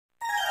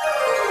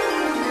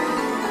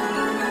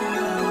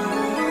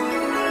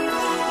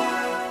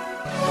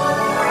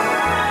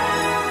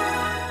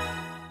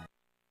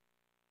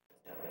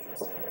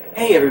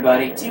Hey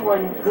everybody,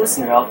 T1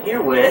 Listener Elf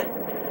here with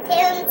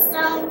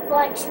Tombstone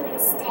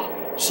Fortress.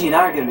 She and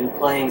I are going to be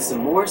playing some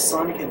more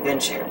Sonic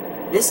Adventure.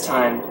 This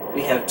time,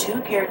 we have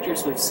two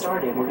characters we've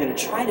started. We're going to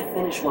try to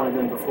finish one of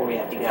them before we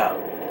have to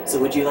go. So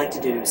would you like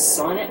to do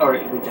Sonic, or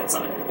we've done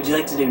Sonic. Would you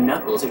like to do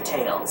Knuckles or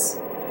Tails?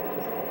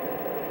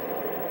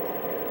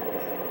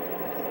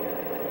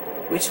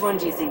 Which one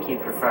do you think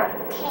you'd prefer?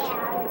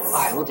 Tails.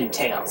 Alright, we'll do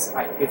Tails.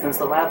 Alright, here comes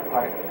the loud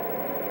part.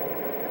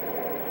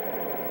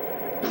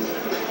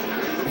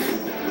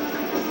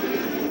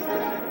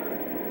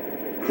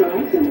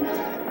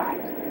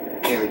 Alright,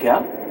 here we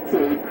go.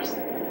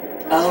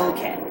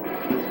 Okay.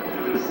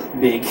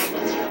 Big.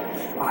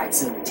 Alright,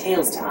 so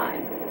Tails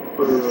time.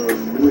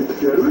 Which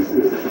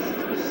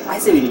character? I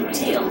say we do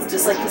Tails,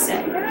 just like you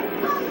said.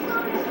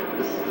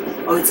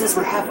 Oh, it says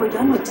we're halfway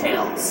done with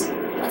Tails.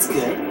 That's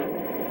good.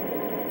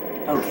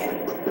 Okay.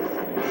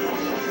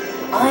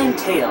 I'm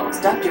Tails.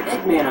 Dr.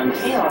 Eggman on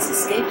Chaos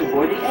escaped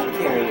aboard the egg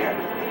carrier.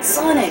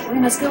 Sonic, we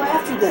must go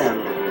after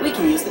them. We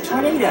can use the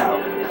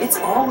tornado. It's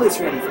always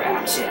ready for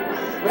action.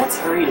 Let's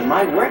hurry to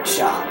my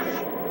workshop.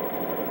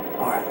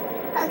 Alright.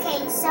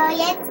 Okay, so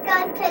let's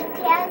go to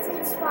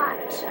Tails'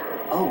 workshop.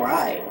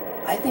 Alright.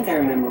 I think I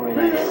remember where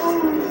that is.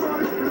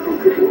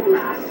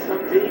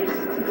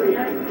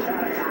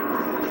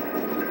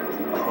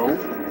 Oh?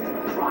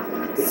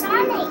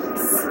 Sonic,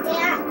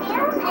 stand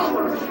down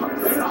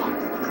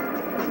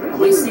Have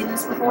we seen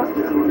this before? we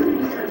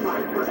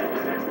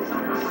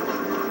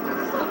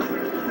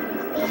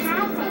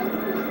haven't.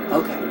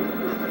 Okay.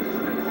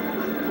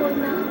 Oh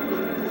no.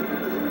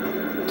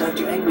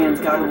 Dr.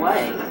 Eggman's got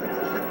away.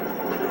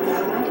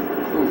 Got away.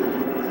 Ooh.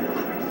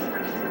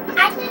 I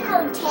didn't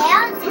know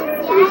Tails is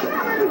there.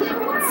 I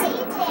didn't see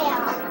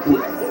Tails.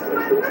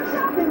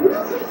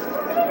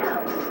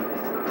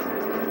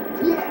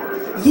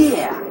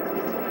 Yeah!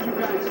 You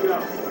guys go.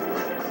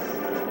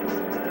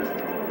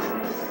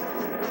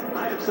 I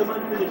have some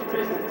unfinished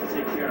business to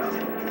take care of. No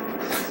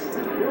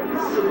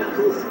problem,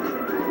 Knuckles.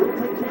 We'll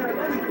take care of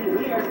everything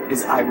here.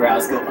 His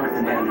eyebrows go up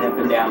and down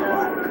a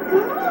lot.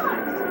 Come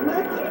on,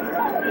 let's get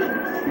going.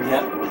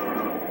 Yep.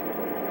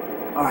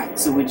 Alright,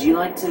 so would you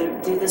like to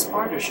do this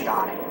part or should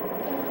I?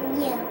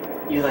 Yeah.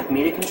 You'd like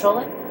me to control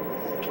it?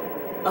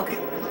 Okay.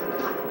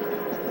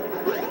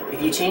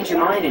 If you change your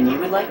mind and you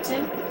would like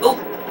to, oh!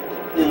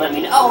 Then let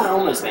me know. Oh, I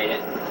almost made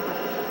it.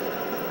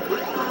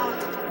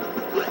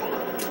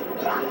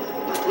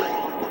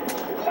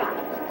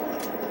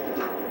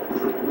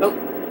 Oh.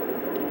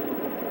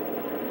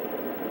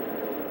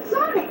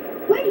 Sonic,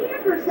 wait here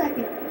for a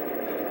second.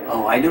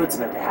 Oh, I know what's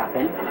about to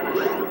happen.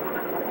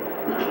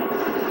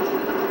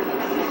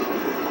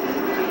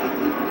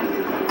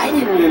 I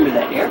didn't remember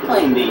that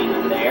airplane being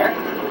in there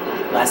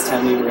last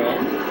time we were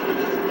in.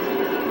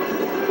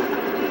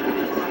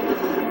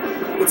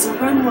 It's a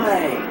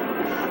runway.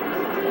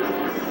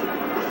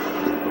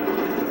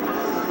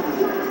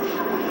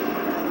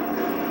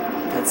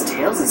 That's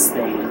Tails'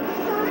 thing.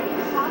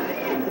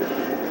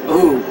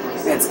 Oh,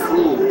 that's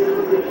cool.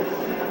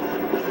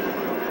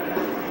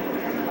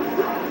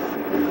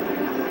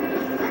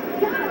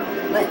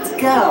 Let's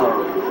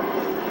go.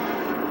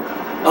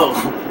 Oh,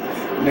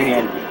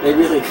 man, they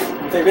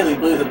really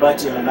blew the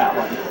budget on that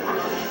one.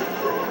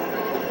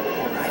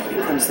 Alright,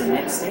 here comes the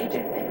next stage,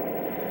 I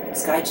think.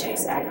 Sky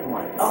Chase, Act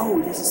 1.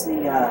 Oh, this is the,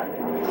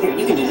 here,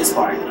 you can do this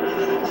part.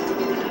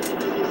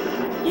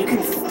 You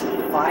can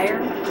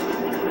fire.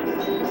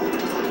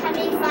 How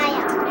many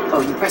fire?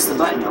 Oh, you press the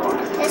button a lot.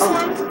 This Oh,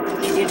 one?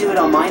 can you do it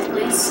on mine,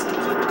 please?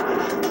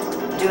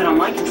 Do it on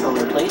my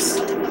controller, please.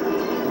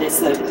 It's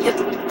the, yep.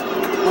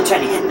 We'll try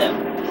to hit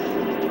them.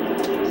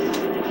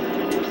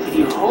 If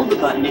you hold the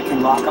button, it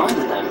can lock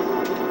onto them.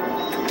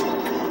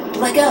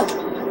 Let go.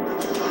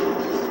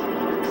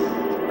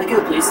 Let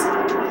go, please.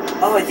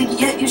 Oh, I think,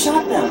 yeah, you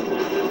shot them.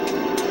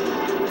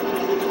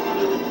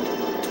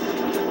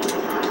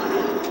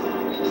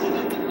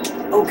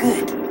 Oh,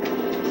 good.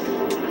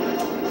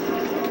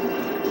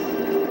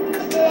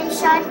 Did it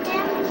shot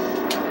them?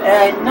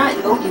 Not,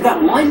 oh, you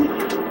got one?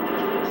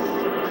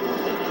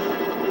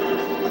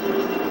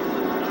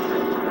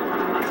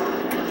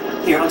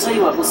 Here, I'll tell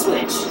you what, we'll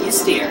switch. You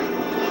steer.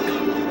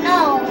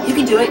 No. You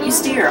can do it, you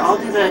steer. I'll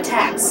do the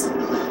attacks.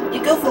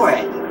 You go for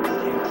it.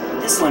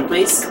 This one,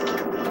 please.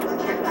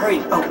 Here,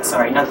 hurry. Oh,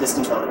 sorry, not this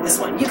controller. This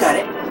one. You got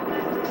it.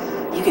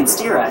 You can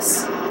steer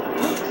us.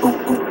 Oh,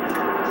 oh.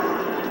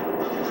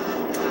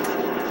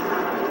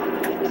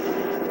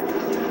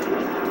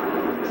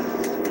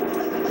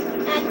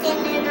 Not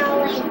getting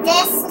away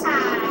this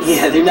time.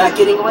 Yeah, they're not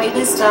getting away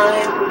this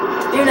time.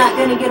 They're not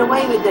gonna get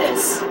away with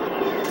this.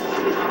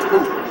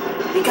 Oh,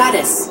 they got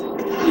us.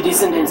 You do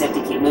sometimes have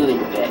to keep moving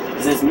a bit,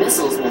 because those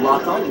missiles will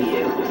lock onto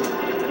you.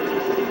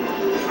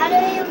 How do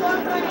you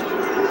walk on it?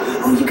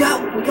 Oh, we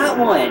got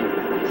one.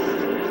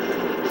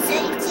 So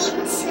you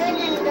keep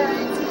shooting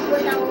those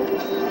little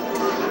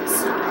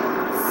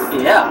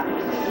stars. Yeah,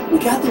 we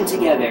got them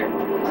together.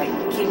 Alright,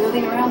 keep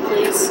moving around,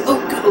 please. Oh,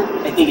 go.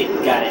 I think it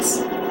got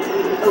us.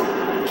 Oh,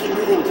 keep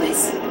moving,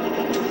 please.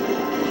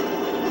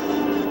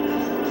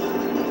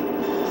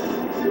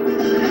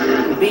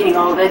 eating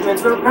all of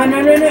Eggman's rope. Run,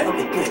 run, run, run.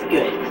 Okay, good,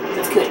 good.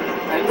 That's good.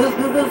 Alright, move,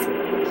 move, move.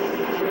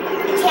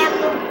 You can't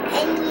move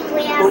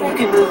anywhere. Well, you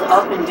can move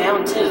up and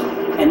down too.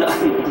 And,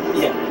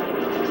 yeah.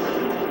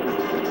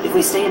 If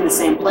we stay in the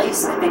same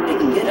place, I think they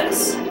can get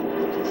us.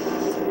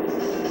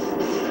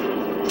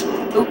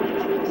 Oh.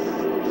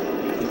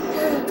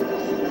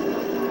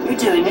 You're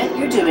doing it,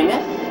 you're doing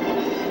it.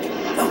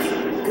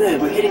 Okay,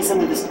 good. We're hitting some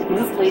of this.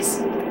 Move,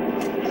 please.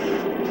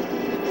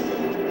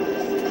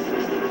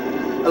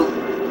 Oh.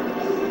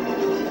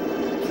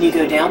 Can you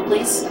go down,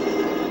 please?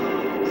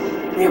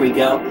 There we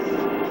go.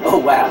 Oh,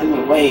 wow. He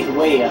went way,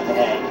 way up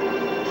ahead.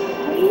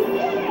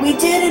 We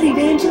did it,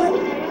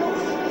 Evangeline!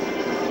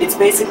 It's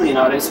basically an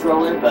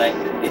auto-scroller, but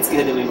it's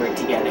good that we work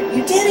together.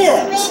 You did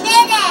it! We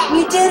did it!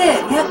 We did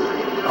it! Yep.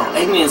 Oh,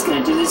 Eggman's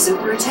gonna do his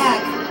super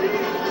attack.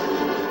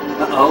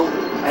 Uh-oh.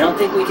 I don't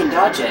think we can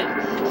dodge it.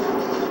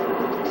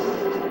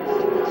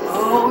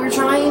 Oh, we're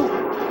trying.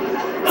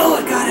 Oh,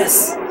 it got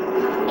us. It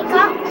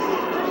got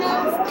one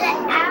of the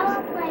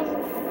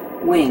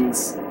aeroplane's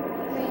Wings.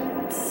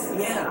 wings.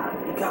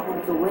 Yeah, it got one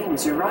of the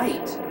wings. You're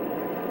right.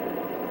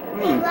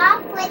 We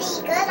got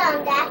pretty good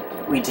on that.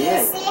 We You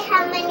did. see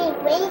how many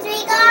wings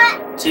we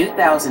got?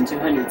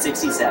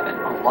 2,267.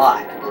 A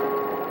lot.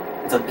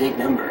 It's a big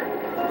number.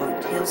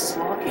 Oh, Tails is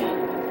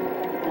walking.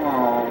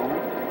 Aww.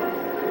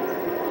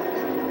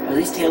 At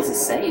least Tails is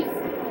safe.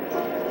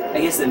 I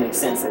guess that makes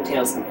sense that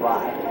Tails can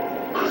fly.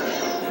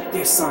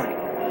 There's Sonic.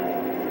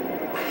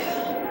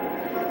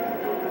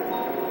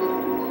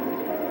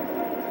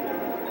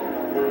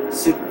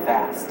 Super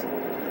fast.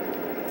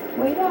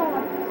 Wait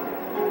up.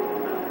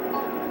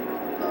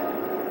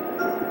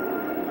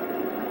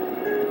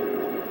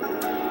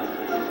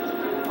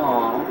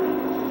 Aw,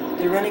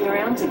 they're running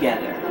around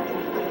together.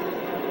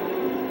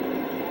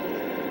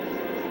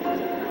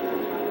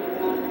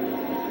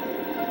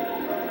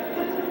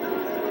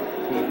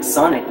 Yeah,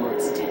 Sonic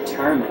looks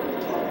determined,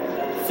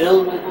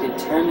 filled with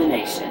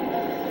determination.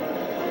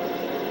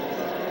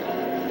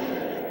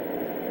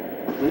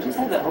 Did we just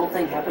have that whole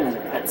thing happen as a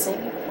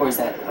cutscene? Or is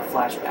that a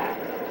flashback?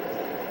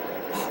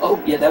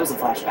 Oh, yeah, that was a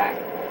flashback.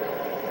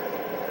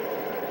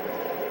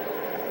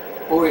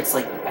 Or it's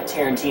like a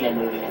Tarantino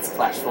movie that's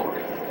flash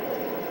forward.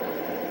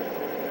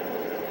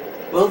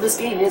 Well, this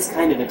game is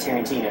kind of a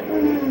Tarantino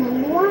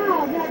movie.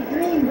 Wow, that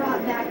dream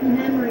brought back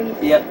memories.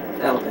 Yep,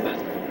 that'll do it.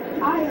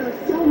 I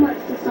owe so much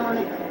to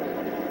Sonic.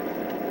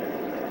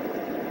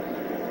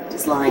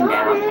 Just lying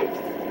down. Sonic!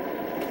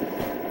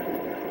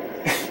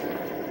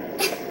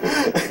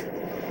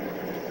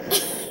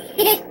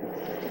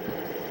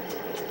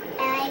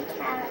 I like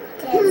how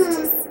Tails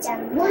just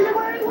jumped Wonder out.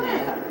 where he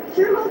went. Yeah,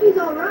 Sure hope he's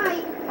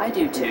alright. I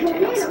do The too, Tails.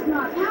 tornado's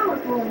not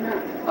powerful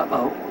enough.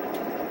 Uh-oh.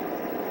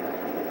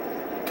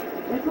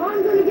 If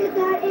I'm gonna get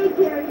that egg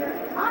carrier,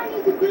 I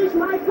need to finish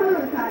my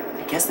prototype.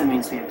 I guess that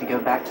means we have to go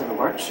back to the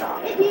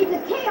workshop. It needs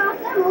a Chaos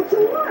Emerald to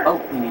work.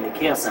 Oh, we need a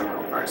Chaos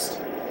Emerald first.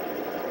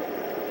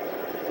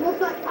 Looks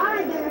like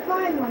I better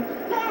find one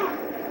fast.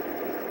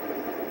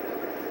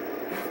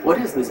 What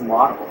is this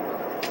model?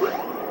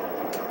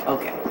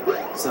 Okay,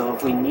 so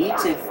if we need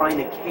to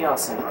find a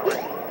Chaos Emerald,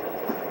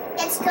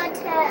 Let's go to a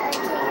chaos.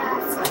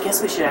 I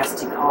guess we should ask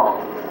Tikal.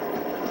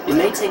 It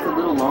may take a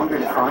little longer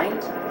to find.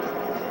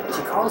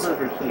 Tikal's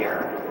over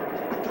here.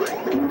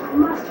 You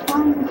must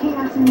find the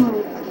Chaos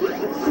Emerald.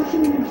 But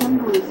searching in the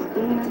jungle is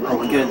very... Oh,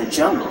 we go to the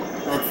jungle.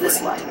 That's this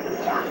way.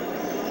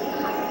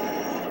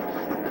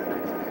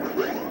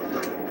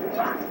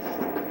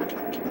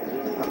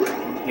 Okay,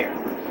 in here.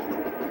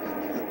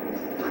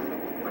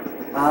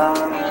 I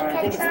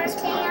think it's this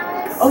way.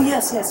 Tails. Oh,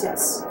 yes, yes,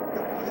 yes.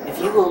 If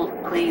you will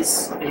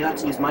please, you have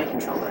to use my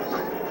controller.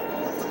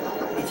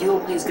 If you will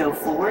please go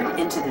forward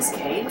into this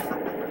cave.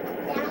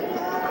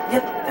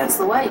 Yep, that's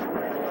the way.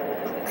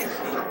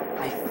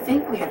 I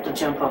think we have to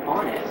jump up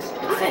on it.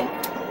 I think.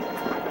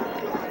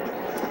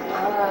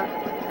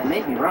 I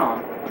may be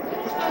wrong.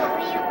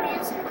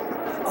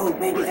 Oh,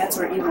 maybe that's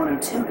where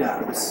E102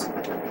 goes.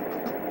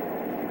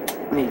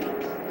 Maybe.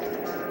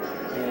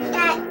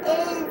 That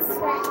is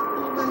where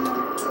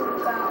E102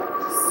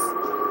 goes.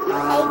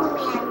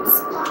 Eggman's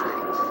spot.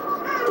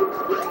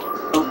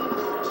 Oh,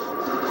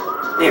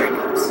 there it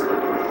goes.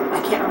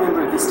 I can't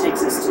remember if this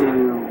takes us to a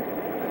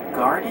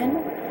garden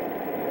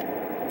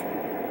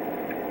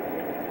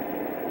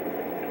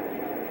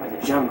or the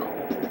jungle.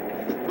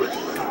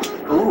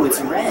 Oh, it's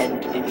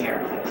red in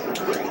here.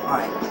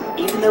 Alright,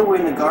 even though we're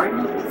in the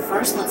garden,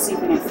 first let's see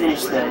if we can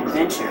finish the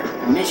adventure,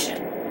 the mission,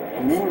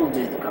 and then we'll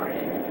do the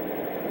garden.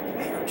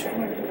 Man, I'm trying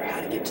to remember how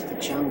to get to the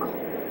jungle.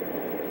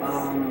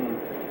 I'm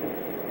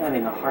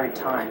having a hard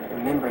time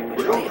remembering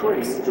which way it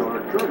is. Trains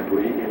are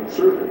currently in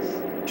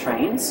service.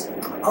 Trains?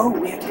 Oh,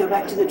 we have to go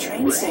back to the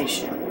train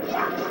station.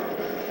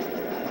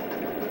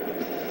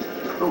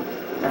 Oh,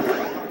 not that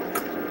way.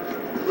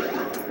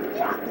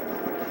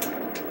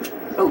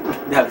 Oh,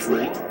 that was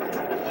neat.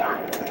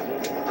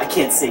 I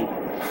can't see.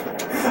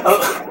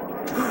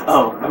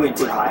 Oh, I went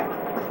too high.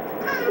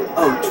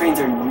 Oh, trains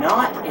are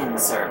not in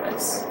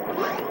service.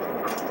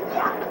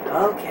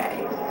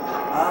 Okay.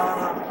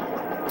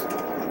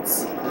 Let's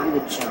see, go to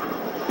the jungle.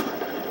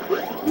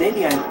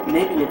 maybe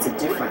it's a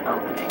different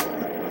opening.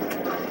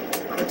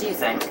 What do you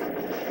think?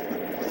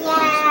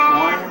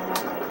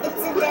 Yeah,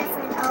 it's a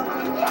different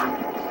opening.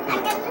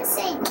 I'm gonna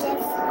say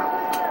different.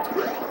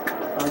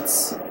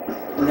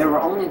 There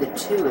were only the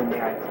two in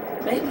there.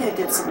 Maybe I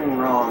did something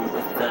wrong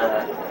with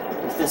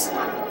this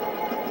one.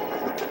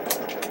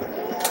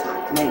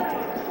 Maybe.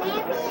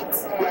 Maybe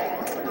it's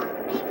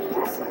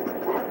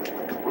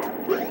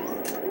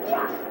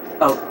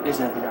Oh, there's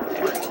nothing up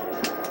there.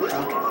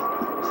 Okay.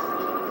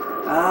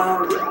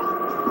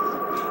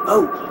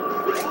 Oh!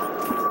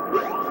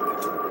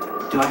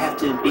 Do I have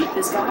to beat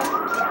this guy?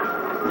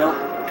 Nope.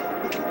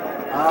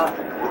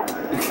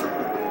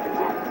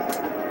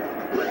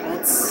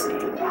 Let's see.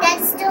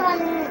 That's the one.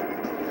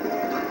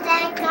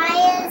 That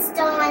guy is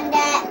the one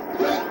that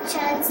we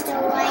chose the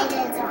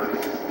lighters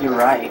on. You're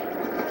right.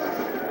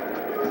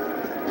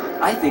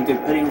 I think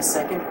they're putting a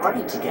second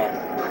party together.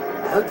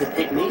 I hope they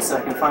pick me so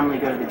I can finally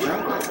go to the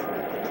jungle.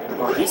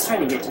 Well, he's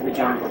trying to get to the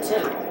jungle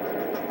too.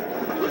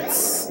 Let's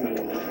see.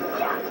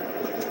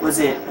 Was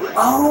it...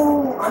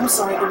 Oh! I'm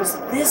sorry, there was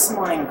this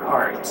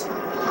minecart.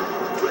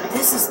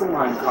 This is the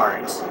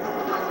minecart.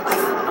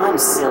 I'm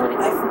silly.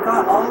 I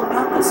forgot all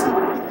about this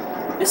one.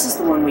 This is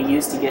the one we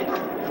used to get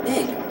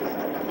big.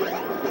 Okay.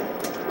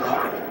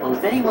 Well,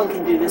 if anyone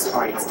can do this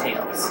part, it's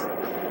Tails.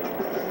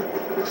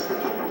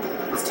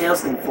 His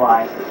Tails can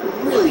fly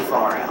really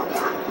far out.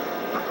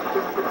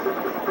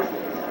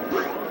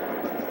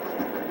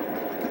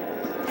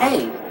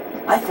 Hey!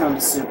 I found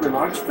a super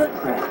large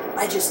footprint.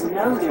 I just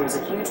know there's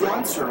a huge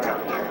monster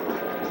around here.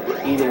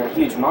 Either a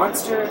huge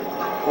monster,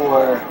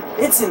 or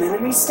it's an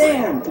enemy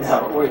stand!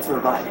 No, or it's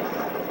reviving.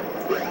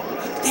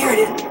 There it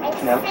is!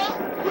 No.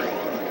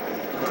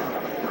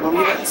 What were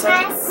you about to say?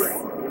 That has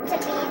to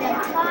be the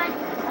pot,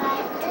 but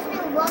it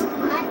doesn't look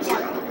much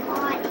of a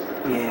party.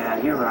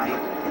 Yeah, you're right.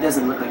 It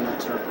doesn't look like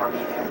much of a party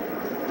there.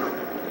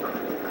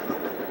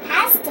 It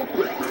has to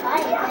be a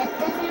party, but it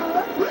doesn't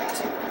look much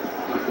of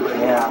it.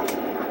 Yeah.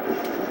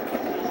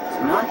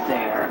 It's not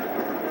there.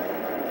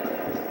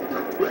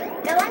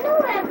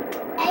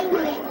 I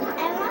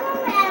wonder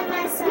where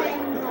my son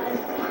was.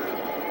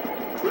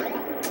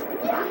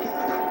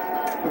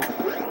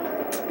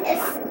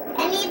 If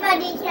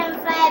anybody can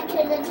fly up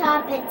to the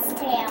top, it's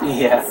Tails.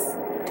 Yeah.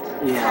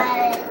 Yeah.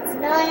 Because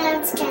no one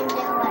else can do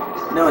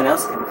it. No one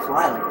else can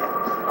fly like that.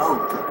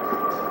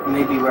 Oh.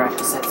 Maybe we have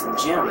to set some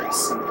gems,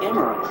 some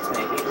emeralds,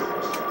 maybe.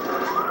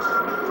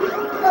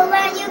 But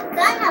where are you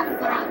gonna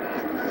find it?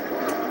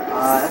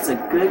 That's a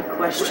good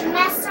question.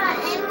 Master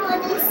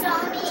Emerald is the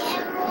only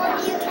emerald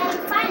you can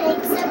find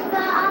except for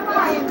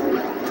our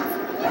emerald.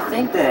 I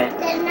think that...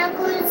 That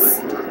Knuckles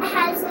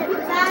hasn't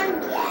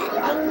found yet,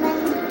 and then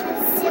the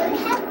suit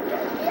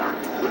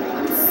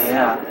happened.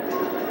 Yeah.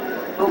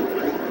 Oh,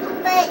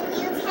 But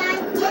you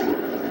can't get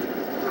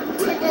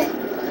to the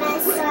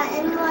Master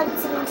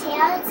Emeralds and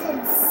Tails'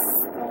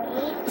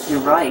 stage.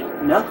 you're right.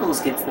 Knuckles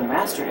gets the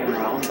Master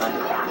Emerald, but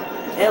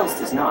Tails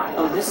does not.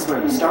 Oh, this is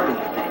where we started,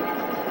 I think.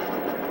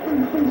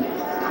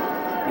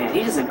 Man,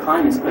 he doesn't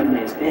climb as quickly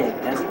as Big,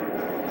 does he?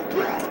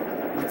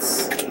 Let's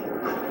see.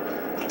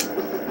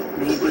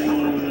 Maybe...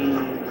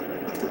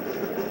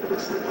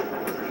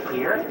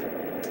 here?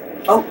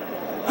 Oh!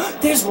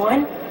 There's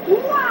one!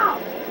 Wow!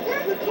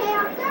 There's a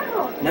Chaos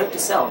Emerald! Note to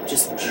self,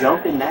 just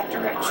jump in that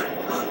direction.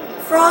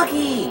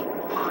 Froggy!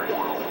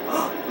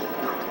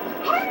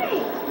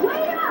 Hey!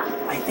 Wait up!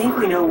 I think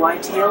we know why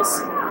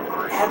Tails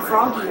had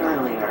Froggy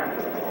earlier.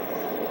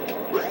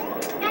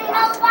 I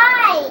know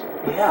why.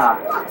 Yeah,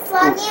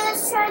 Froggy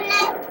was trying to...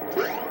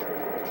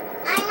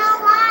 I know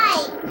why.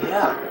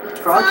 yeah.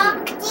 Froggy...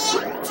 Froggy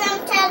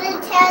jumped out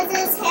of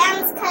Tails'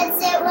 hands because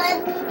it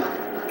wanted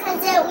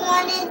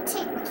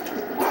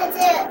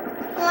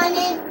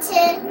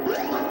to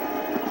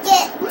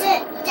get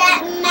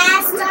that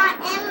Master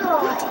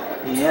Emerald.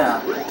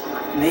 Yeah.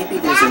 Maybe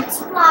there's That's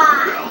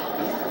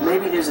why.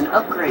 maybe there's an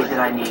upgrade that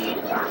I need.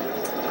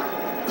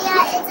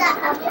 There is an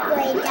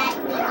upgrade that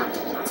we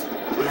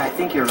need. Yeah, I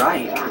think you're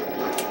right.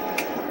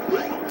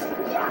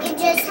 You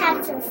just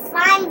have to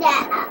find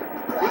that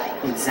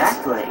upgrade.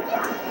 Exactly.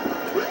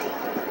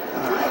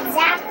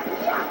 Exactly.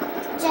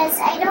 Just,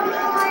 I don't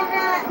know what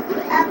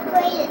the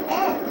upgrade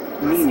is.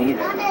 Me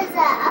neither. What is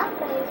the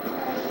upgrade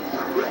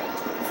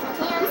for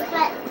Tails,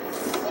 but...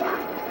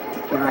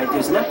 You're right,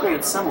 there's an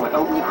upgrade somewhere.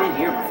 Oh, we've been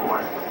here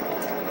before.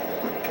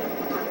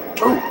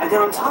 Oh, I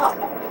got on top.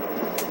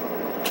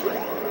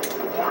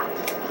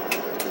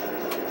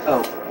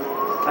 Oh,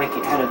 I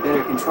had a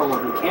better control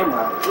of the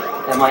camera.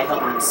 That might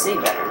help me to see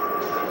better.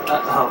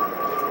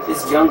 Uh-oh,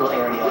 this jungle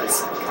area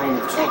is kind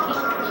of tricky.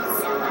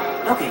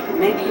 Okay,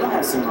 maybe you'll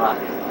have some luck.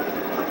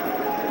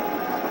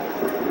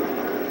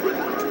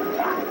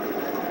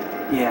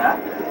 Yeah,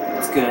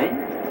 that's good.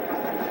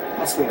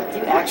 I swear, if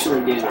you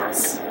actually do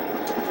this...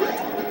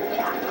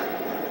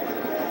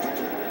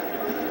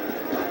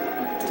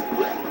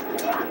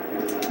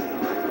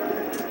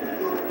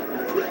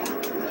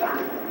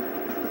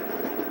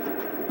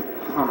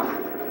 Huh.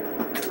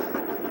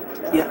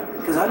 Yeah,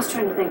 because I was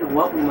trying to think of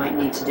what we might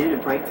need to do to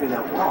break through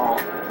that wall.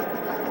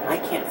 I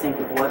can't think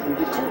of what we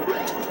would do.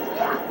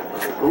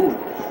 Ooh.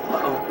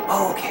 Uh-oh.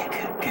 Oh, okay,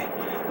 good.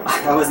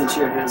 I wasn't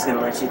sure if it was going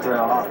to let you throw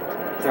off.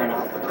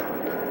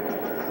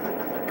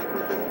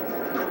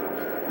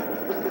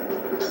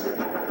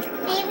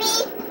 Maybe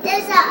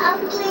there's an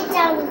upgrade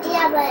down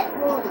there, but it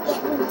won't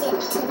let me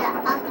get to the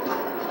upgrade.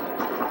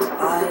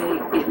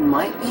 It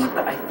might be,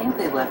 but I think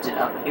they left it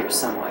up here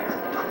somewhere.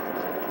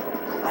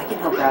 I can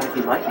help out if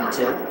you'd like me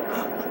to.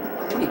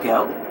 There you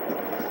go.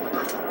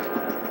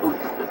 Ooh.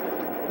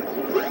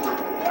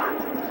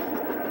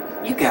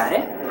 You got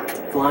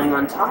it. Flying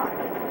on top.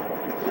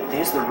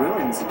 There's the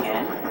ruins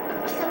again.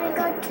 Can we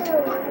go to the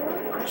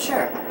room?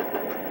 Sure.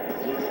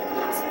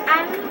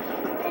 I'm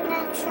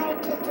gonna try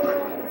to do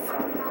it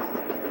from up.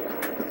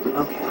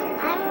 Okay.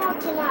 I'm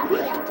walking up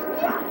here.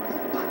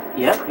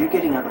 Yep, you're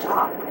getting up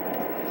top.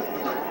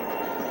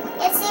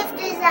 Let's see if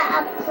there's an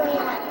upgrade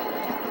up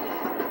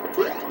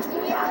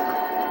here.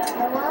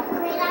 No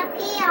upgrade up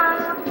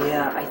here.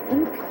 Yeah, I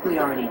think we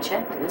already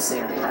checked this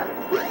area.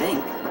 I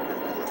think.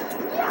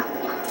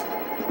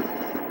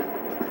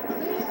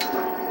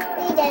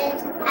 We did.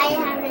 I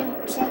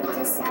haven't checked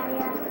this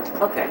area.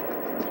 Okay.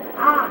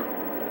 Ah.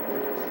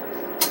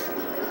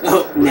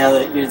 Oh, now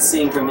that you're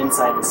seeing from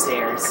inside the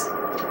stairs.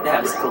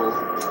 That was cool.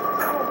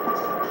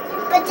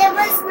 But there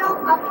was no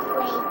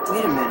upgrade.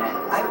 Wait a minute.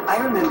 I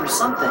remember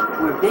something.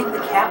 Where Big the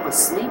Cat was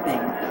sleeping,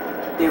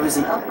 there was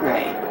an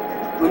upgrade.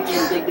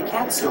 In Big the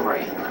Cat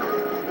story.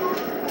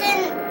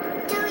 Then,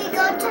 do we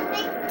go to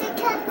Big the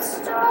Cat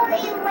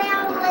story?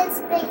 Where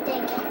was Big the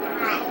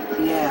Cat?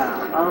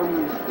 Yeah,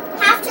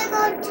 Have to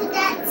go to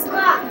that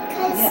spot,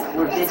 because yeah,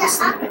 where Big is there's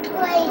an sleeping.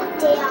 upgrade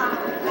there.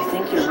 I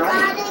think you're We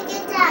right. gotta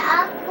get that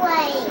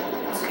upgrade.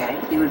 Okay,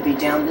 it would be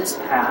down this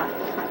path,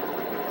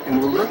 and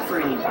we'll look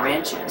for any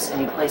branches,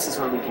 any places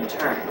where we can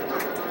turn.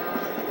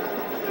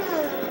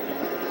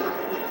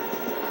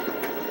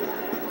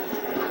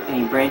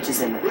 Any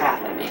branches in the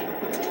path, I mean.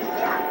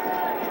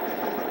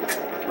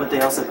 What they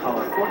also call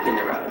a fork in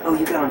the road. Oh,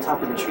 you got on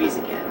top of the trees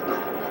again.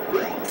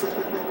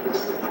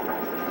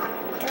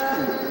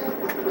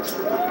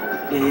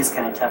 It is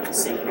kind of tough to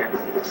see here.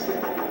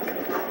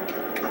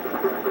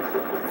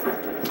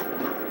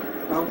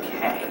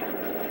 Okay.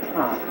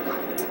 Huh.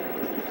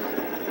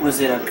 Was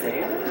it up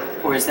there?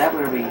 Or is that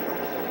where we...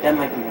 That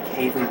might be the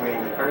cave we were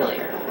in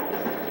earlier.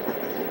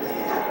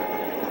 Yeah.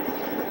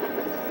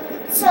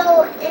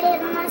 So,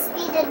 it must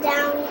be the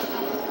down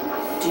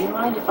cave. Do you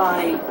mind if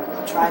I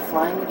try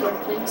flying again,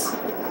 please?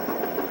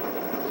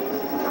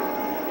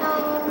 No.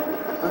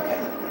 Okay.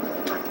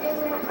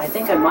 I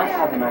think I might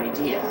have an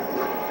idea.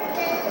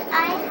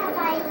 I have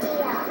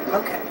idea.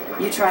 Okay.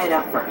 You try it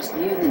out first.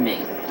 You and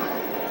me.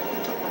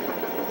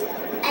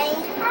 I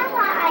have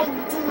an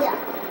idea.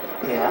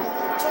 Yeah?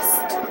 Just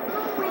don't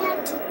know where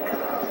to go.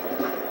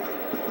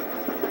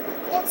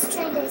 Let's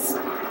try this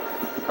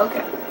path.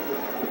 Okay.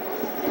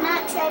 I'm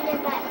not trying to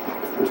back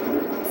path. Try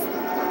this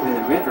path. Where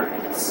the river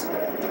is.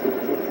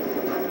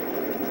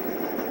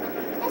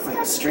 Let's Like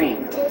go a stream.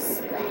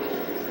 this way.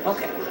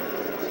 Okay.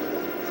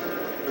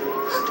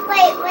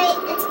 Wait,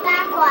 it's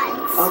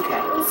backwards.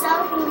 Okay. We saw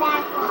him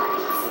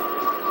backwards.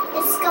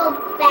 Let's go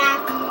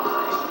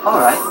backwards.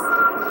 Alright.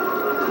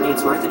 I mean,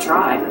 it's worth a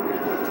try.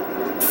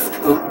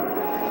 Oh,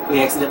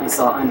 we accidentally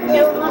saw They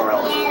underneath the won't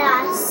world. get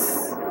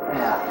us.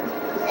 Yeah.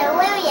 They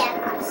will get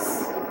us.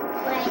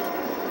 Wait.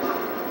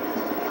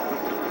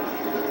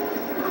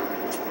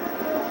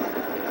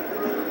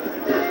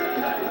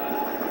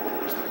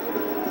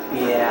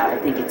 Yeah, I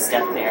think it's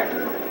stuck there.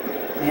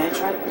 May I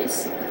try,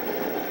 please?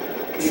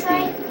 Could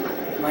Try.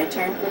 it be my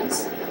turn,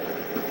 please?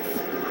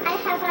 I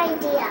have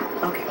idea.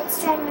 Okay.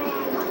 Let's try my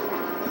idea.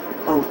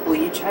 Oh, well,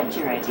 you tried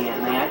your idea.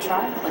 May I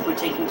try? Like we're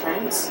taking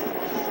turns?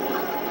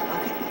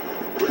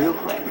 Okay. Real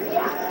quick.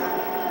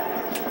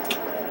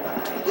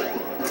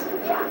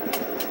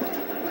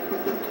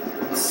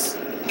 Let's see.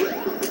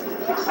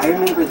 I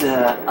remember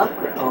the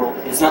upgrade. Oh,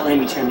 it's not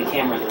letting me turn the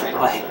camera the right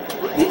way.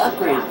 The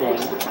upgrade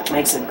thing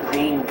makes a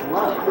green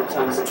glow.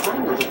 So I was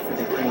trying to look for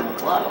the green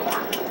glow.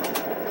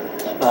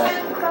 You But-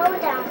 can't go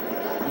down.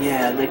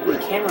 Yeah, the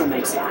camera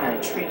makes it kind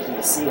of tricky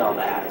to see all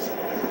that.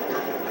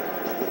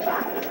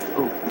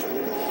 Oh,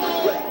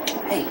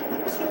 Hey, hey.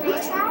 can I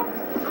try?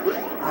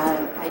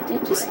 I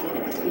did just get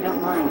it. If you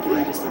don't mind, give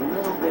me just a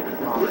little bit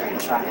longer to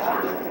try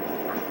out.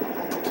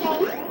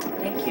 Okay.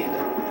 Thank you.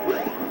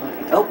 Okay.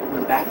 Oh,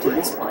 we're back to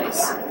this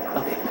place.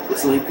 Okay,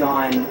 so we've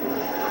gone...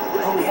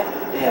 Oh,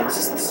 yeah, it's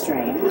just the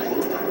stream.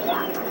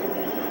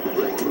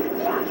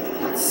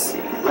 Let's see.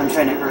 I'm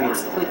trying to hurry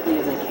as quickly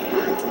as I can.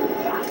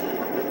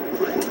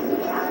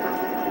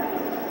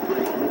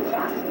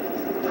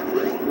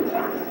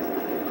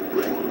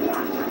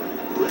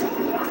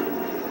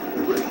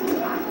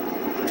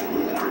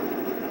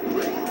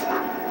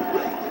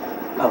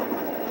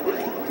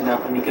 Oh, did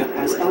not let me go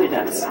past. Oh, it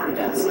does. It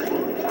does.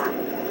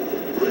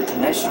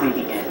 And that should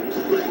be the end.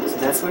 So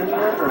that's where we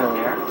were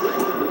earlier.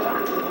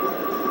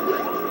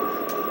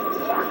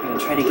 I'm going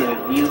to try to get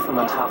a view from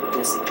on top of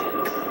this again.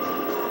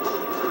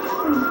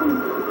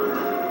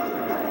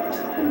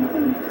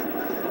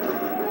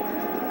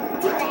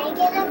 Can I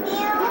get a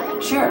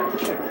Sure,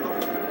 sure.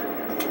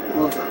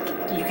 Well,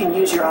 you can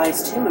use your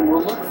eyes too, and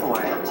we'll look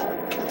for it.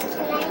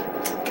 Should I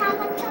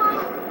have a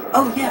try?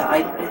 Oh yeah,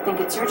 I think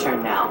it's your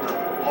turn now.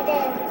 It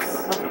is.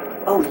 Okay.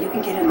 Oh, you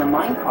can get in the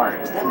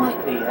minecart. That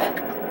might be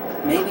it.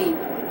 Maybe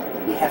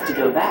you have to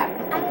go back.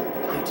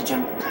 You have to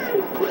jump into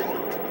it.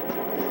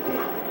 Okay.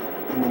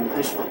 And then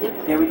push for it.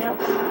 There we go.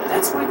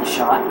 That's worth a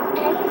shot.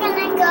 I'm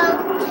gonna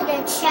go to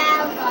the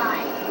chow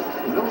garden.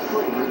 No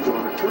plans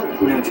are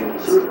returning. No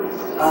dreams.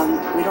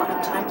 We don't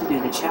have time to do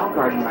the chow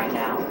garden right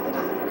now.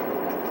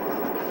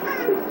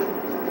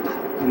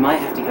 We might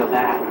have to go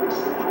back.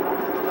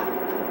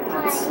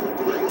 Why?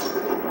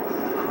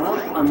 Well,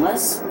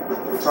 unless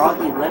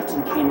Froggy left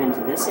and came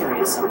into this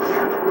area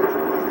somewhere.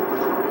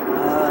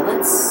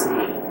 Let's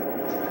see.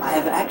 I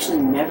have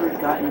actually never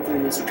gotten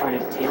through this part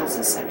of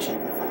Tails'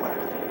 section before.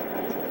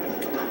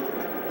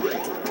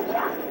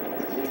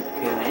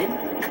 Good.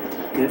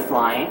 Good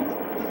flying.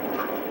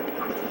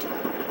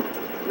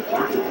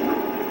 Okay.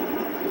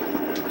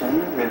 Done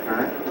the river.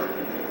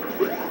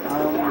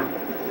 Can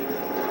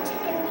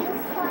you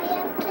fly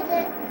up to the...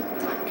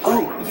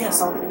 Oh,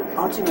 yes, I'll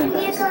do my Can you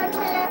best. go to the...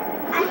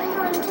 I'm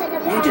going to the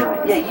You do it.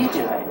 Yeah, you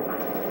do it.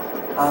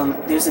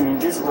 There's an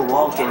invisible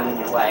wall getting in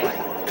your way.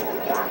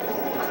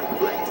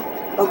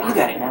 Oh, you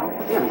got it now.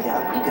 There we go.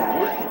 You got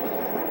it.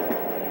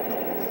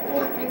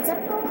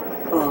 Invisible?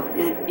 Well,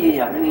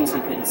 yeah, it means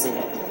we couldn't see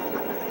it.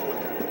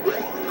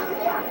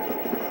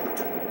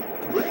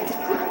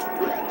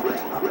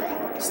 Oh,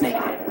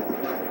 snakehead.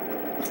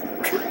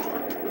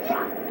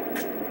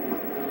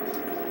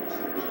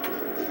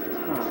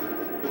 Huh.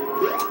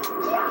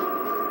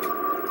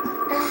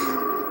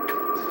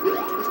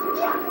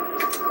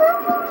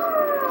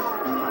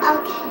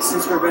 Okay.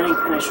 Since we're running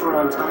kind of short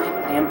on time,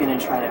 I am going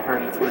to try to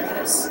hurry through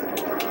this.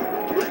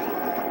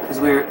 Because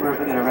we're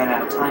going to run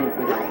out of time if I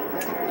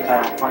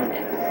don't find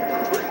it.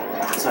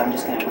 So I'm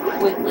just going to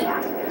quickly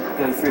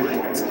go through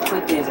here as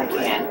quickly as I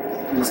can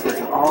and just go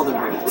through all the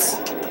routes.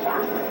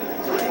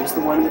 So there's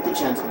the one with the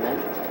gentleman,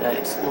 the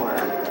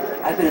explorer.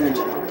 I've been in the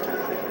jungle.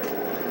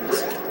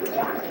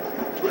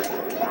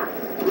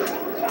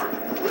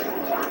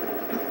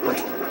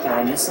 Wait, did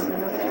I miss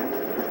something over there?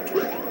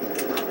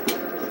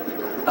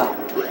 Oh.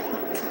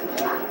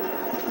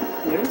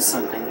 There is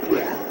something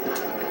here.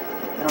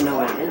 I don't know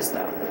what it is,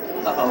 though.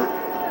 Uh-oh.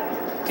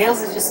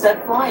 Tails is just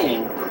stuck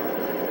flying.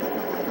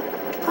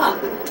 Huh.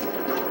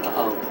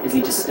 Uh-oh. Is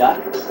he just stuck?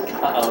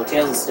 Uh-oh.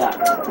 Tails is stuck.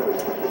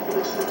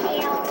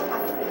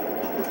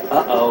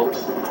 Uh-oh.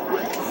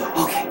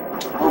 Okay.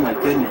 Oh my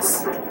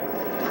goodness.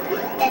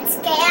 That's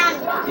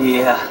scam.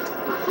 Yeah.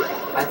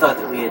 I thought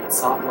that we had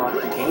soft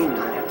locked the game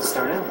and we'd have to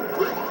start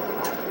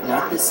over.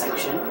 Not this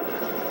section.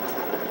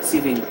 Let's see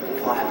if we can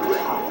fly on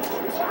top.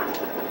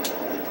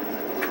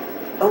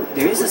 Oh,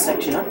 there is a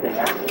section up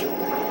there.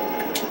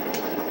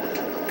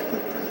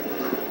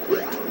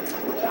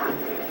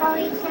 Oh,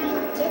 you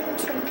can't get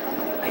to it.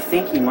 I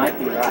think you might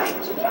be right.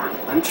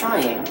 I'm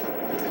trying.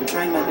 I'm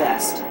trying my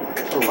best.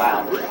 Oh,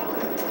 wow.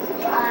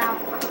 Wow.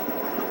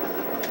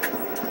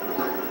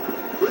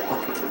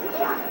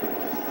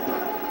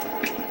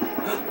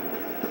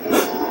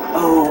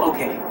 Oh,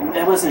 okay.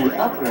 That wasn't an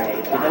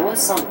upgrade, but that was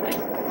something.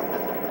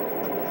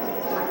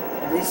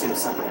 At least it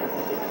was something.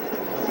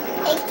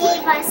 It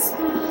gave us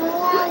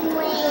more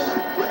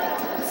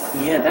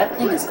wings. Yeah, that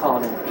thing is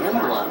called an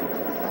emblem.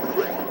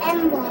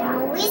 Emblem.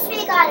 At least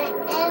we got an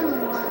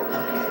emblem.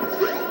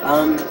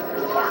 Okay.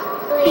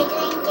 But we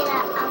didn't get an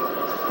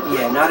upgrade.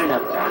 Yeah, not an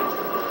upgrade.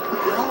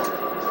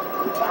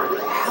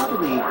 How do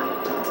we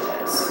do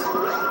this?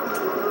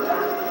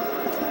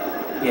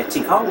 Yeah,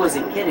 Tikal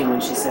wasn't kidding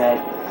when she said,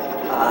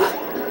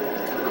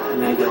 I'm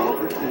gonna go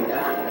over here,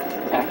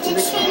 back to Did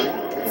the she cave.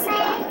 say?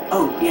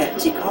 Oh, yeah,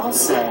 Tikal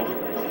said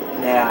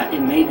that it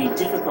may be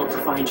difficult to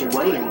find your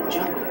way in the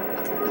jungle.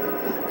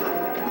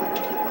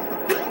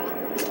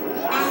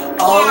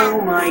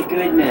 Oh my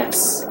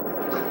goodness.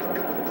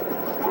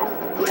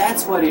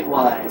 That's what it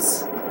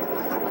was.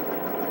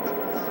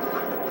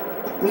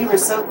 We were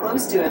so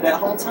close to it that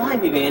whole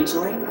time,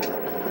 Evangeline.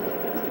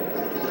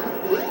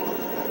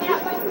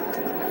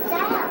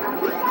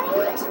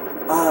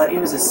 It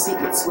was a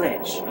secret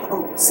switch.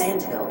 Oh,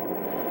 Sandhill.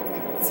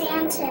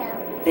 Sandhill.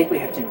 I think we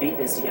have to beat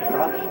this to get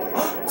Froggy.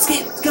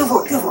 Skip! Go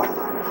for it! Go for it!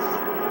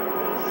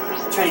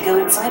 Try to go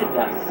inside of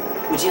them.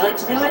 Would you like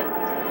to do it?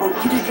 Oh,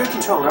 you did your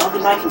controller. I'll do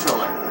my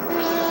controller.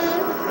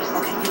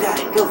 Okay, you got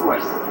it. Go for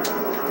it.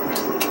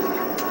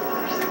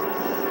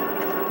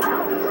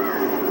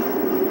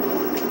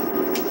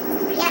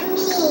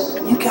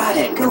 Yummy. You got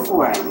it. Go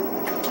for it.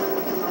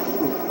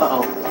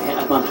 Uh-oh.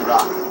 I bumped a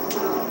rock.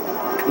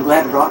 I'm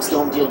glad rocks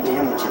don't deal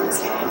damage in this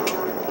game.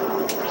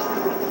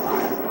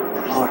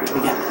 Alright, we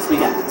got this. We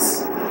got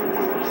this.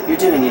 You're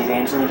doing it,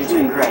 Evangeline. You're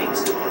doing great.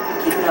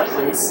 Keep it up,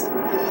 please.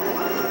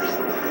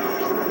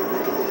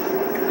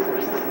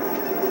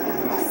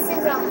 This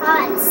is a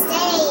hot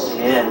stage.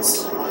 It is.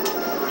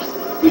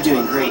 You're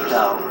doing great,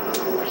 though.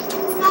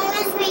 As long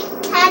as we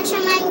catch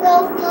him and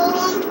go through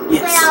him,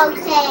 Yes. we're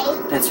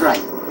okay. That's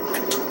right.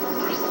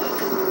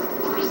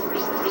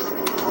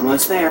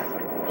 Almost there.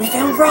 We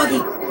found Froggy!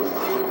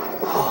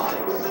 Oh.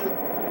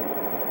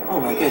 Oh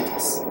my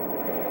goodness.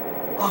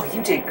 Oh,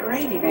 you did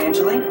great,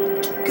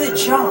 Evangeline. Good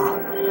job.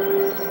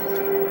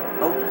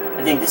 Oh,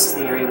 I think this is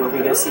the area where we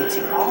go see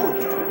Tikal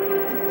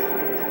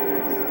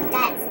again.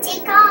 That's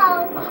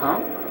Tikal. Uh-huh.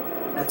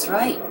 That's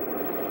right.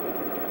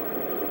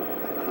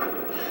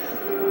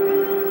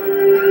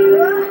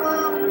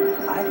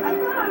 I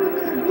thought I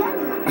was in a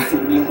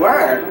desert. You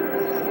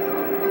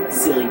were.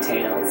 Silly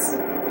Tails. I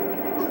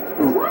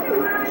Ooh, wonder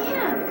where I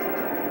am.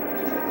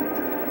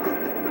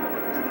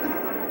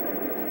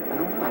 I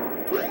don't know.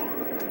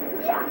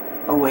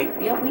 Oh wait,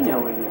 yeah, we know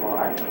where you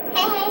are.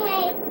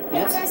 Hey.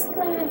 Yes? It's just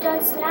one of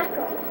those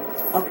knuckles.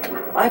 Okay,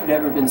 I've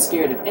never been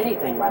scared of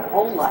anything my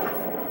whole life.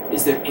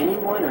 Is there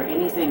anyone or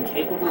anything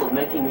capable of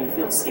making me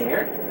feel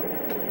scared?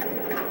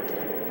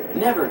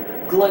 Never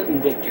gloat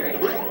in victory.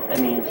 That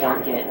means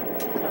don't get...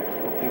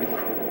 No, here we go.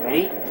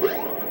 Ready?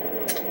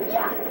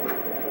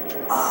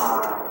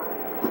 Ah.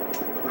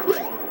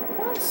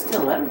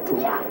 Still, that was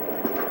cool.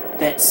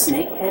 That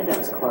snake head that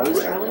was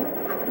closed earlier,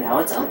 now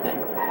it's open.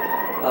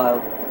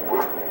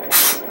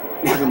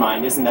 Never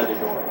mind, there's another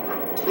door.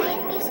 Can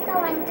we please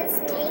go in the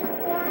snake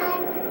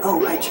one?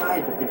 Oh, I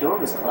tried, but the door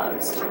was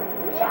closed.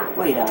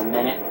 Wait a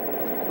minute.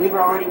 We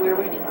were already where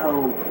we did.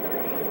 Oh, good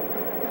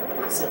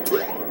grief.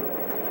 Silly.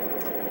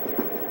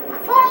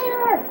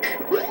 Fire!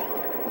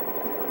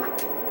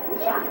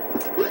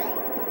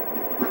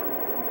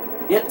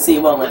 Yep, see,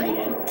 it won't let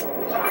me in.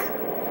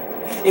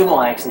 It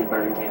won't actually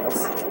burn,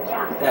 Tails.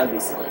 That would be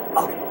silly.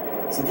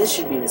 Okay, so this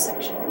should be the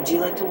section. Would you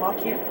like to walk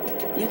here?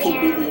 You can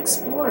be the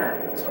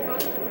explorer.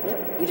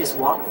 Yep, you just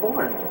walk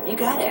forward. You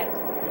got it.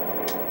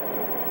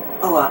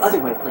 Oh, other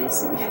way,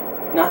 please.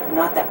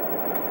 Not that.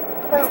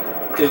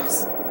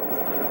 Oops.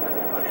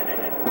 Oh,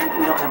 no.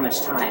 We don't have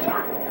much time.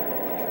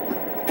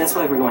 That's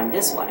why we're going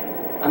this way.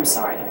 I'm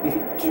sorry.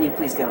 Can you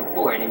please go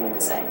forward, I mean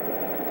to say.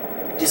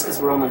 Just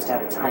because we're almost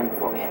out of time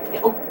before we have to go.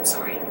 Oh,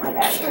 sorry. My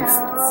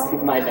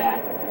bad. My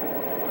bad.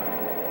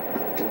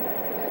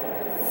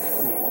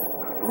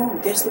 Ooh,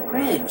 there's the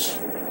bridge.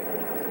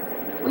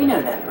 We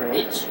know that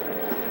bridge.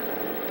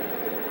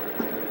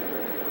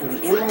 And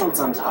the emeralds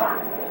on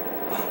top.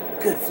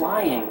 Good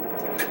flying.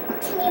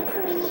 Can you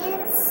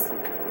please?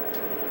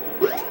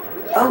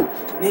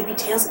 Oh, maybe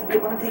Tails could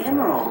get one of the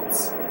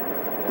emeralds.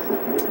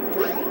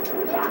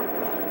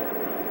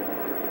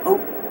 Oh,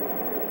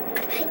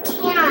 I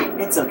can't.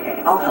 it's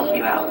okay. I'll help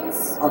you out.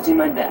 I'll do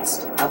my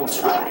best. I will Can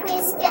try. you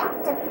please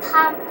get the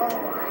purple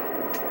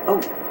one? Oh,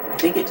 I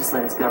think it just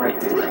let us go right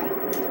through the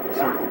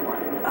purple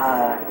one.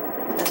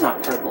 That's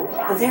not purple.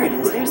 Oh, there it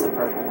is. There's the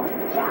purple one.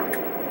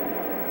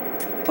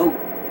 Oh,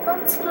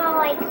 Looks more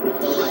like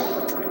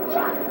pink.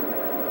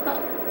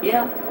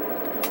 yeah.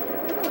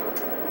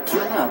 I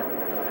don't know.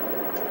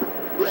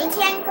 We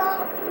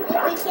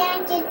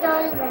can't get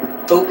those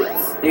emeralds. Oh,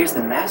 there's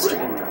the master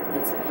emerald.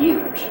 It's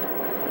huge.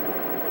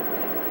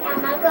 Yeah,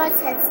 my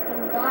ghost has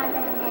been gone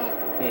in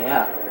it.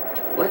 Yeah.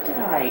 What did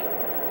I...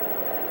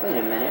 Wait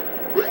a minute.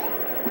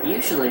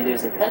 Usually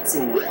there's a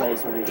cutscene that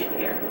plays when we get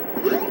here.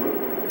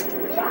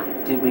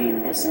 Did we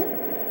miss it?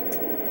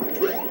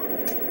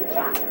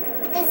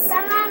 The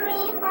summer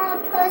we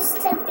are supposed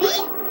to be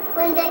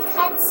when the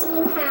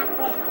cutscene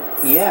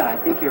happens. Yeah, I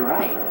think you're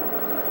right.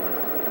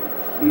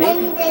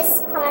 Maybe... In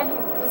this part of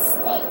the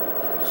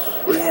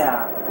stage.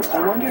 Yeah. I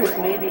wonder if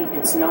maybe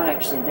it's not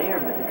actually there,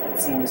 but the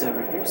cutscene is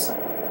over here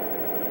somewhere.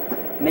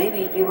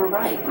 Maybe you were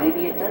right.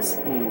 Maybe it does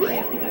mean we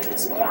have to go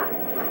this way.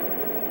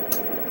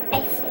 I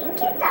think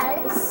it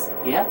does.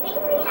 Yeah? I think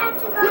we have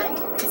to go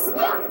into the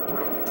snake.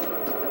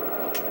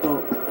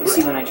 Oh, you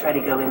see when I try to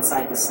go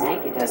inside the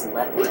snake, it doesn't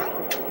let me.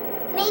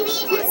 Maybe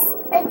there's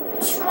a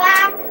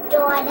trap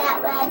door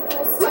that we're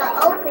supposed to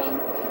open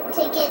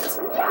to get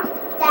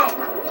that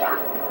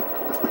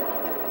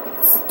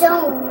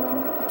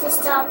stone to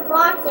stop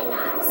blocking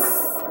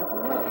us. I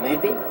don't know,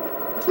 maybe.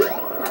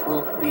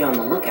 We'll be on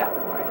the lookout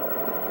for it.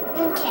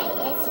 Okay,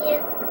 if you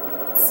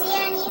see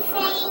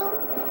anything,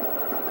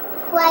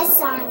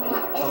 press on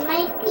it. It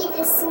might be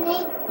the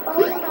snake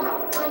boat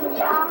on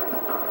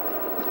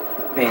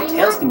rock. Man,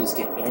 Tails can just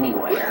get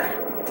anywhere.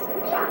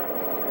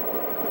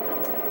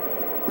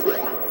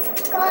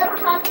 Go up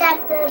top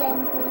that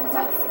building,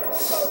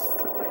 please.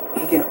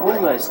 He can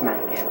almost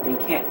make it, but he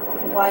can't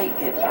quite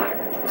get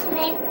there. Can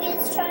I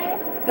please try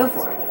it? Go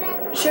for it.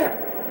 Sure.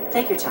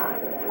 Take your time.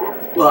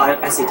 Well,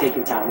 I say take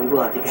your time. We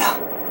will have to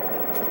go.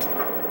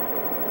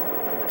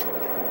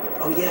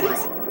 Oh,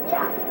 yes.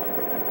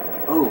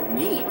 Oh,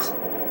 neat.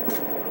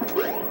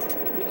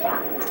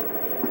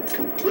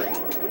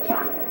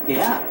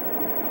 Yeah.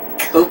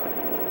 Oh,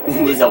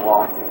 there's a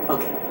wall.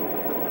 Okay.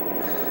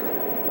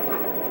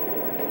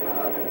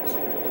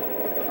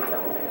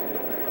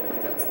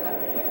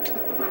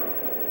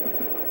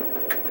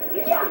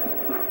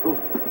 Oh,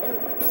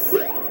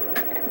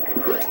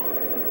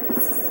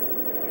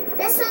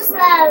 This was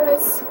where I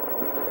was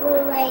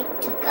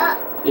like to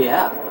go.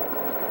 yeah.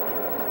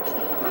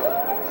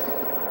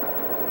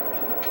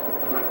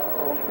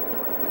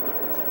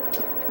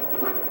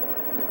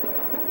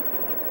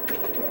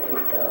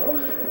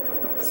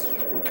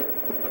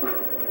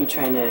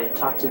 trying to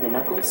talk to the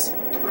Knuckles?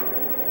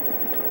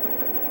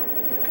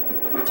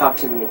 Or talk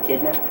to the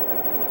echidna?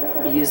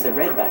 You use the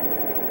red button.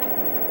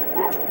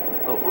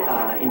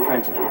 Oh, in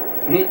front of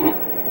him.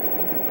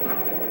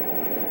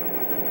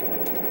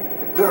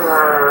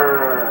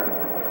 Grrr!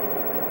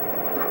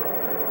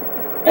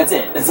 That's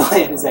it. That's all I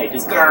have to say.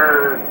 Just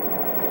grrr!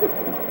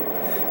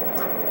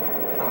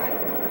 Alright.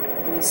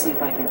 Let me see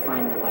if I can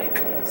find the way,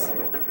 please.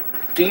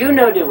 Do you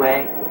know the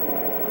way?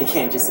 You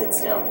can't just sit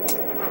still.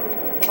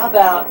 How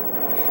about...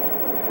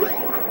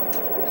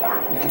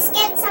 Let's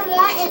get some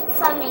more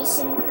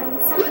information from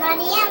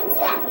somebody else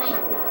that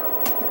might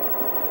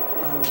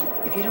know.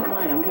 If you don't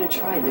mind, I'm going to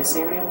try this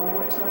area one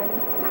more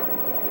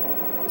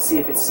time. See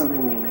if it's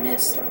something we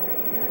missed over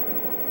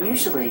here.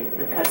 Usually,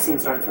 the cutscene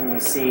starts when we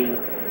see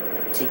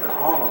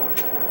Tikal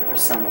or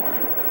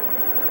someone.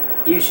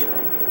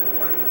 Usually.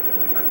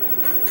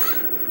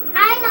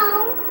 I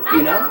know.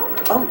 You know?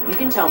 Oh, you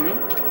can tell me.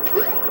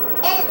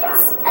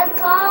 It's a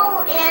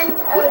girl and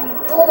a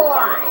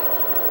boy.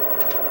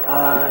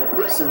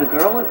 So the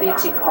girl would be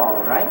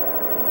Tikal, right?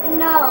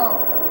 No.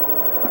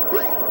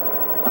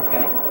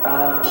 Okay.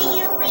 Do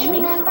you Amy?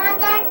 remember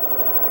that?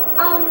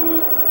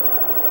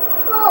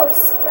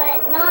 Close,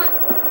 but not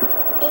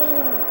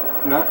Amy.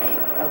 Not Amy,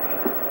 okay.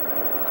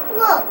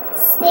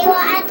 Close. They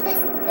were at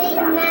this big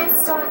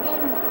mess on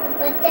Emerald,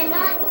 but they're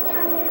not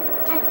here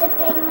at the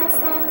big mess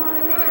I'm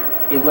on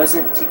now. It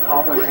wasn't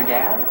Tikal and her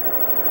dad?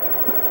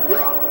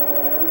 No.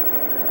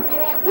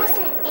 And it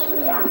wasn't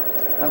Amy.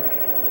 Okay.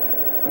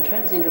 I'm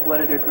trying to think of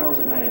what other girls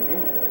it might have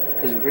been.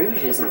 Because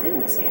Rouge isn't in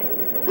this game.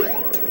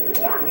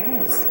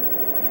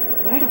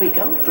 Where do we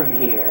go from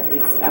here?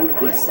 I'm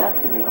kind of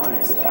stuck, to be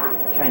honest.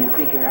 Trying to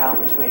figure out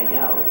which way to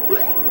go.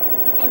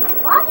 I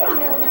probably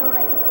know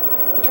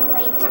the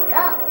way to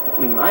go.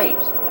 You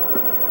might.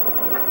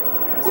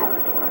 That's not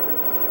a door.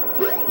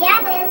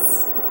 Yeah, it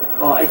is.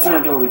 Well, it's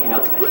not a door we can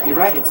open. You're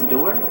right, it's a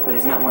door, but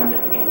it's not one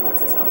that the game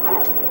lets us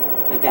open.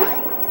 Like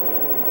that.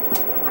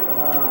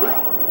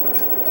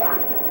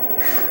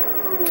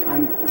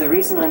 The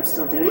reason I'm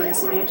still doing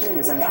this, Evangeline,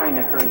 is I'm trying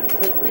to hurry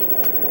quickly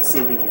to see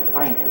if we can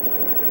find it.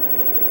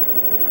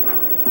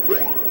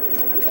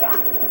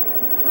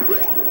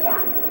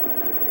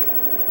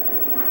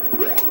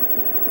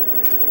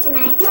 Can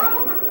I try?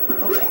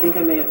 Oh, I think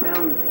I may have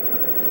found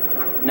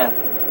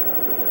nothing.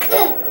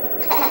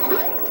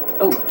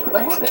 Oh,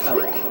 what happened? Oh,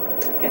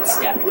 got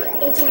stuck.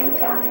 You can't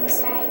go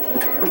inside,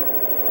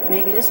 yeah.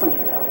 Maybe this one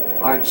can tell.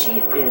 Our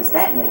chief is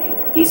that name.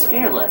 He's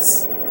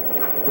fearless,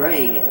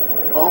 brave,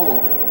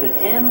 bold. With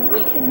him,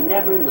 we can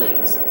never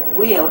lose.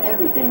 We owe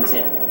everything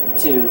to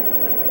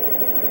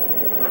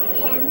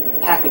Him.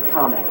 Pack a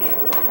Comic.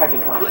 Pack a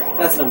Comic.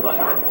 That's what I'm going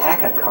with.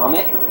 Pack a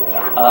Comic?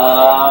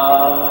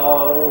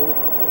 Oh.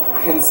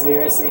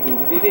 Conspiracy.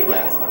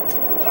 That's fine.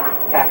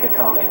 Pack a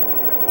Comic.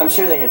 I'm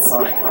sure they had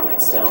Sonic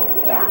comics still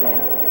back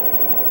then.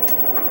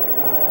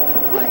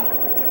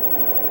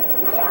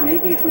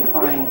 Maybe if we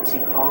find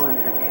Tikal and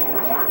her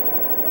dad.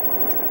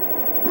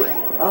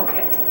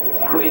 Okay.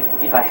 Well,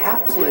 if I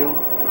have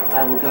to,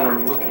 I will go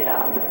and look it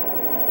up.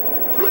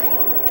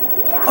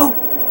 Oh!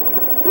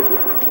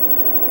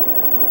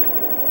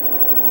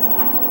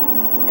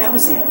 That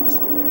was it.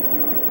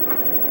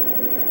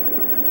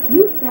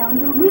 You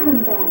found the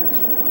rhythm badge.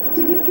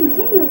 To do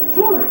continuous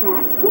tail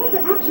attacks, hold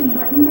the action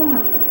button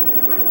down.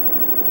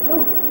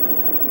 Oh.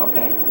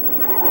 Okay.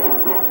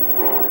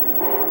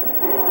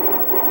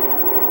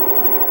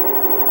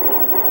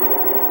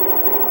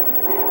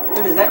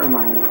 What does that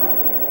remind me of?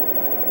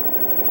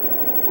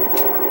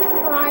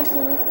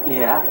 Froggy.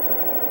 Yeah.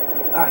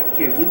 Alright,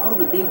 here, you hold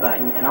the B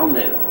button and I'll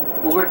move.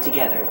 We'll work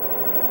together.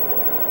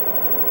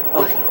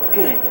 Oh,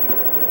 good.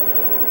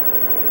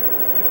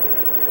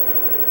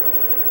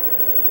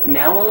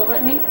 Now will it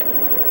let me?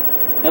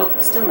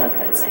 Nope, still no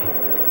cutscene.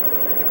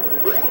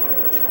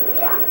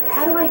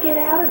 How do I get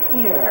out of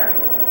here?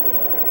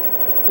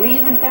 We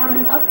even found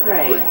an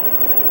upgrade.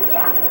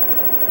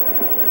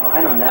 Oh,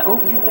 I don't know.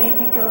 Oh, you made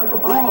me go like a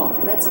ball.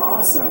 That's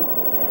awesome.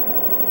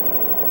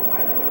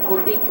 Alright,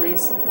 hold B,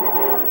 please.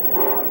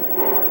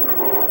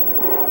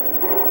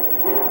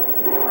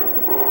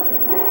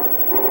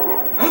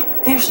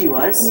 There she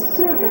was. The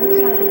servers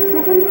are the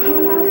 7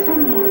 Chaos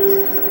Emeralds.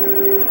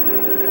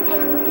 I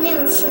knew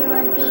she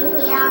would be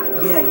here.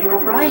 Yeah, you were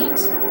right.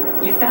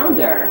 You found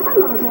her.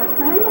 Hello there,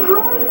 friend. How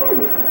are you?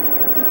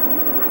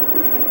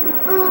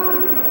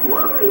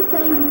 What were you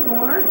saying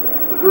before?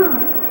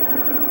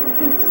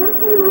 It's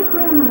something my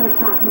grandmother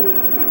taught me.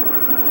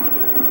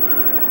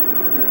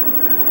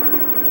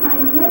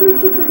 I'm never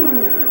to forget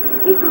it.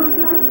 It goes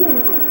like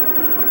this.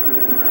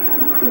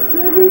 The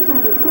servers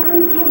are the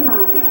 7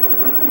 Chaos.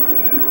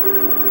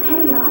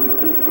 Chaos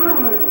is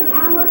power,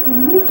 power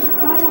enriched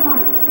by the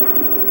heart.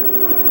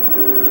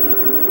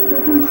 The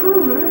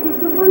controller is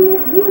the one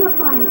that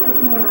unifies the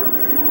chaos.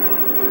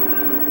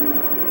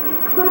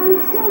 But I'm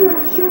still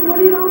not sure what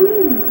it all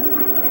means.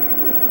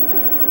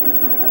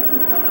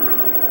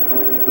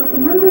 But the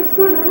number 7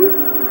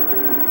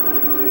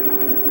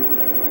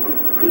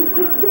 is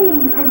the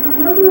same as the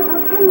number of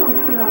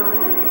emeralds there are.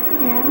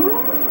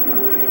 Emeralds?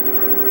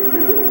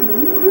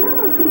 You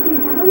don't think we've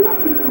ever met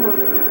before.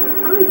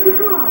 I'm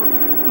Tikal.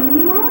 And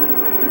you are?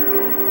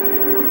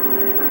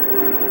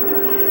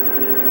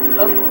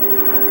 Oh.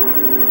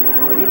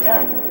 Already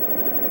done.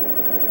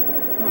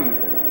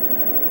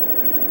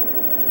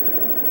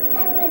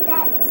 Done with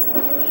that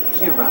stage.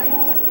 You're right.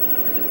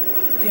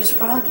 There's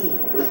Froggy.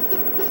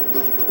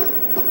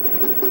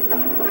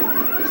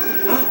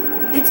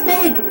 It's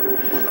Big!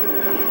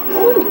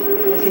 Ooh,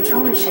 the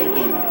controller's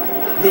shaking.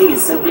 Big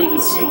is so big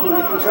he's shaking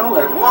the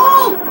controller.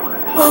 Whoa!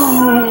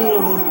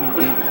 Boom!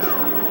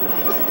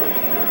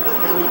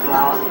 Belly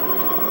flop.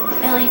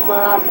 Belly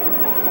flop.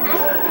 I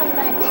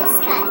remember this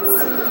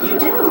cutscene. You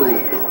do.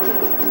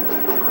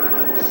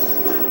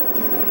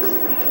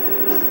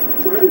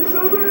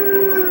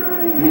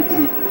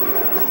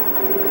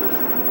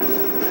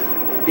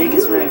 Big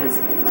is wearing his...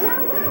 Now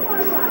where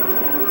was I?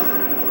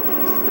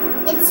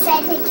 It's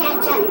trying to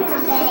catch up to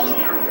Big.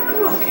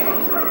 Okay.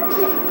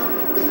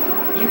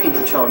 You can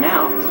control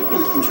now. You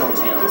can control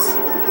Tails.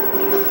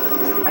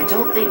 I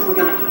don't think we're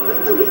gonna...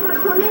 Don't get my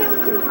tornado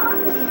too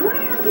often. Where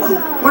to Oh,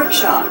 go?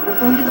 workshop! We're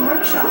going to the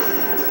workshop.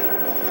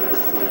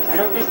 I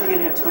don't think we're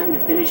gonna have time to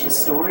finish his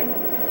story,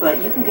 but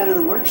you can go to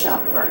the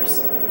workshop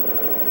first.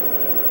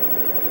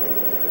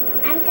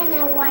 I'm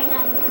gonna write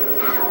on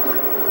out.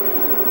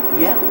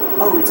 Yep.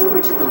 Oh, it's over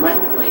to the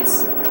left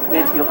place. We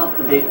have to go up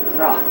the big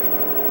rock.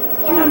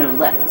 Oh, no,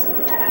 left.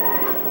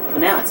 Well,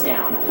 now it's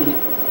down.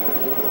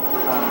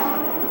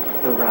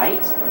 The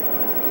right.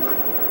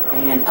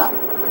 And up.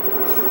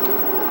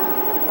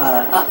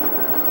 Up.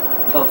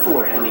 Oh,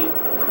 forward, I mean.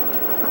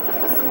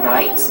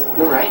 Right.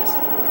 Go right.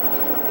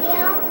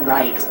 Yeah.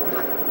 Right.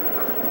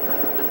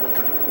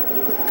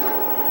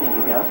 There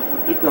we go.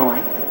 Keep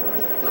going.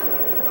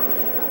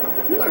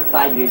 You are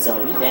 5 years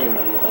old. You better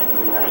know your left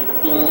and right.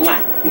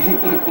 Mwah.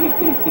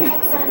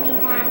 It's only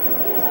half.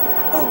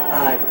 Oh,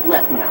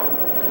 left now.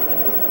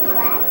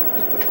 Left.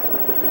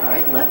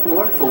 Alright, left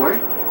more, forward,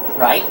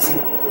 right.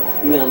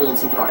 You went a little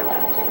too far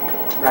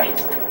left.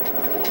 Right.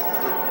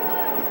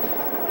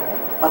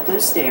 Up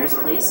those stairs,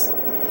 please.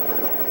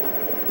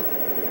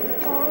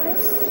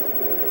 Goes.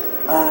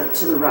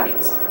 To the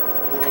right.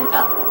 And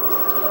up.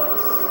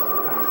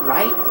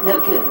 Right? No,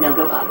 good. Now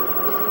go up.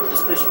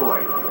 Just push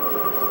forward.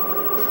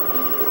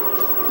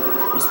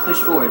 Just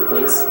push forward,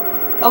 please.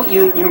 Oh,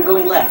 you're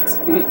going left.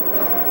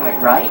 Alright,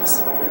 right.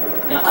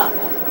 Now up.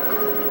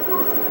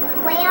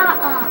 Where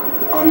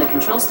up? On the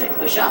control stick,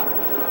 push up.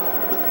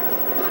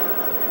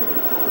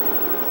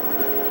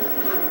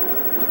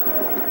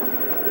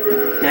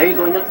 Now you're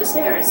going up the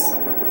stairs.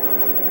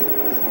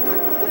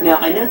 Now,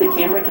 I know the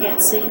camera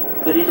can't see,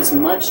 but it is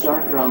much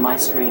darker on my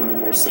screen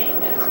than you're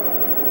seeing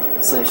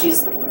it. So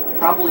she's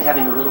probably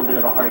having a little bit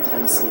of a hard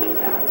time seeing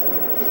that.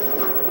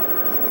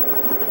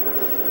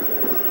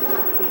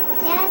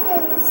 There's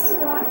a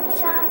slot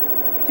shot.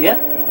 Yep.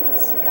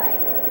 It's good.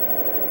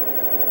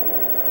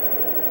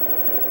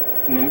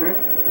 Remember?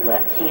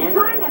 Left hand,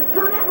 Time has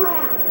come at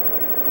last.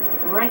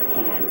 right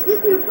hand.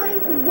 This new plane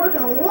could work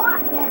a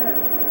lot better.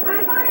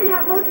 I've ironed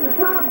out most of the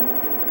problems.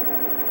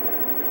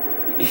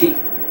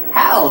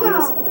 How?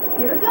 So,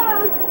 here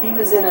goes. He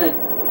was in a...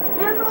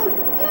 Emerald,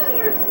 do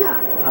your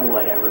stuff. Oh,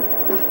 whatever.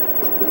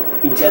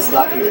 He just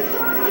got here.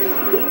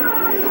 Here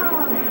I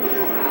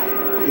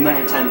come. We might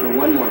have time for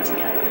one more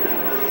together.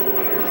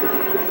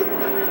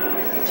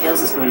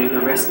 Tails is going to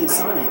go rescue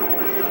Sonic.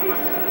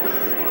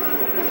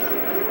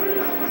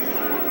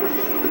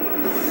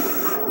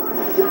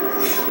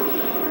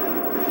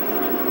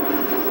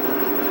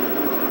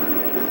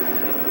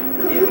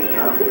 There we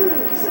go.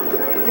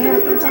 Clear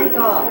for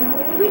takeoff.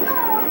 Here we go.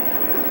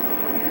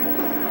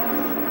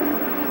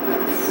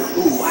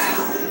 Ooh, wow.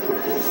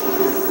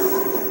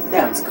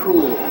 That was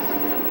cool.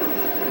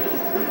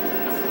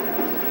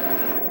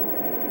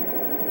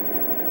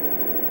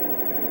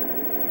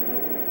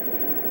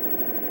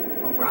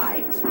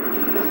 Alright.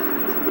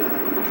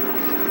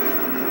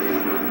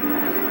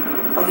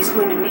 Oh, he's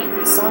going to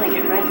meet Sonic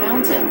at Red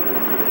Mountain.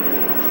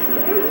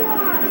 There you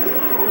are.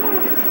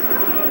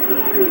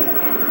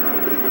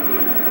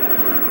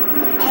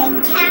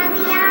 Egg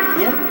carrier.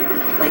 Yep,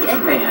 like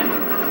Eggman.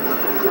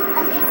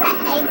 What is an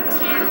egg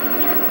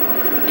carrier?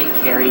 It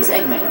carries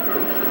Eggman.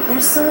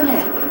 There's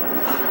Sonic!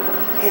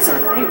 He's our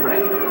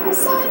favorite.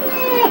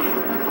 Sonic!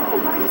 Oh,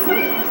 my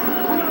friend.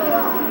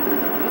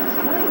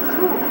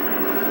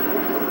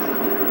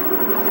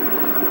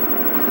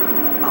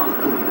 Oh,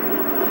 cool.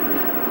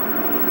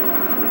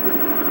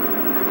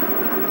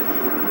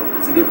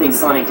 It's a good thing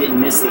Sonic didn't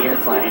miss the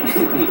airplane.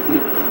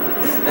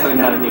 That would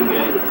not have been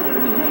good.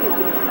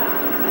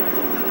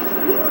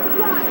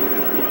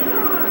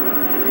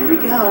 Here we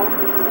go.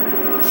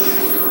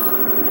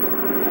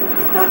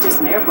 It's not just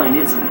an airplane,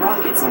 it's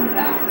rockets on the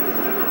back.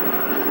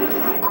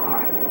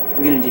 Alright,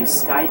 we're gonna do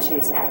Sky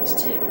Chase Act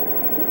 2.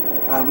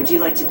 Would you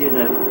like to do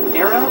the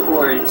arrow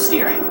or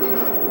steering?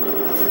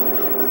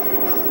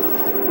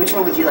 Which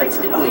one would you like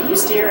to do? Oh wait, you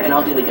steer and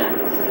I'll do the gun.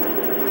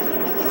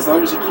 As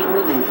long as you keep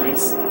moving,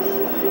 please.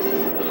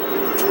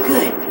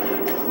 Good.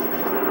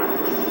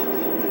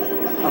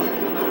 Oh.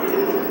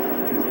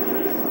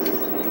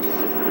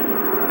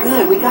 Good.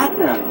 Good, we got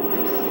them.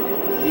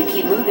 If you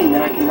keep moving,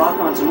 then I can lock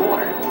onto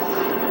more.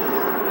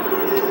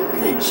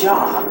 Good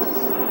job.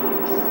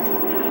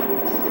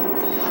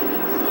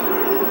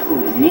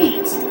 Ooh,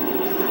 neat.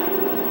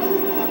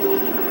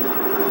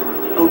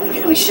 Oh,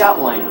 we shot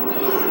one.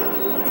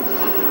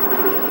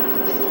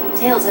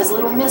 Tails has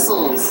little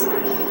missiles.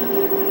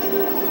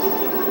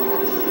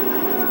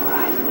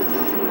 Right.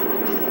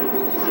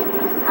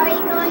 Are we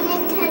going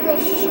into the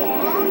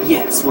ship?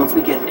 Yes, once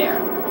we get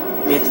there.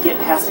 We have to get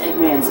past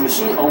Eggman's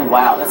machine. Oh,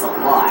 wow, that's a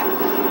lot.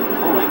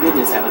 Oh my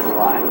goodness, that was a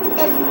lot.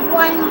 There's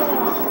one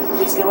more.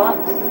 Please go up.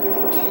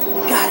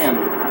 Got him.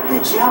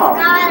 Good job.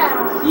 Got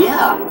him.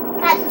 Yeah.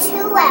 Got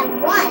two at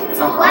once.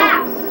 Uh-huh.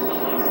 Wow.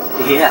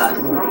 Yeah.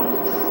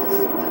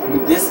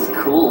 This is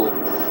cool.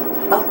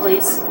 Up,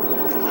 please.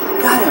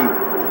 Got him.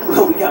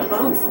 Well, we got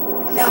both.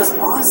 That was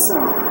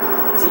awesome.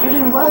 So you're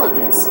doing well at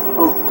this.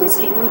 Oh, please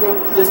keep moving.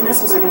 Those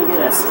missiles are going to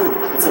get us. Ooh,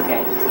 it's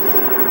okay.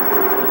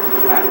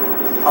 Alright.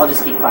 I'll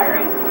just keep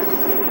firing.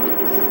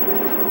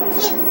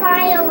 Keep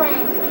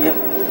firing. Yep.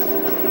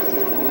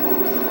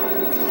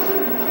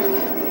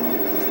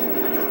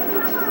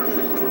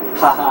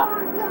 Haha.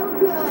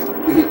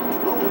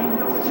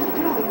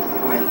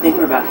 Alright, I think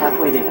we're about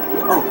halfway there.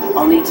 Oh,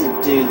 I'll need to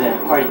do the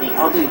part of the...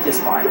 I'll do this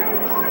part.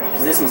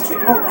 Because this one's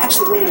tricky. Oh,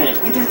 actually, wait a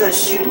minute. You do the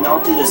shoot and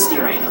I'll do the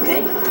steering,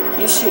 okay?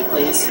 You shoot,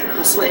 please.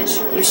 We'll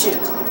switch. You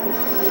shoot.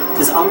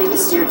 Because I'll need to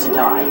steer to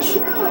dodge.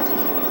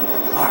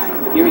 Alright,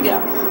 here we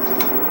go.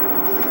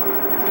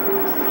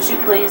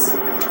 Shoot, please.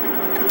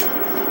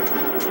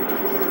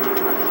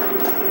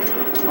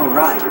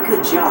 Alright,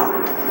 good job.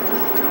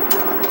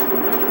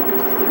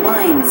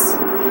 Mines.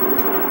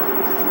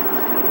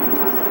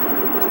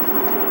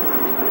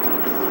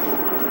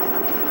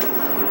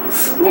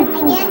 Gonna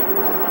get you.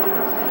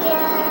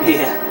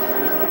 Yeah.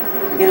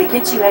 We're gonna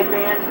get you,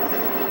 Eggman.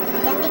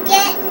 Gonna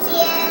get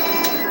you.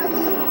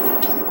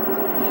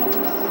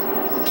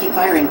 Keep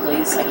firing,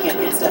 please. I can't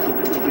hit stuff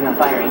if you're not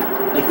firing.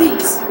 Like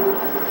these.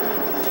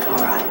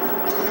 Alright.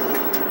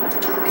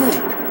 Good.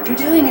 You're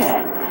doing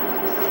it.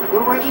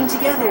 We're working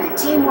together.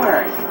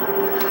 Teamwork.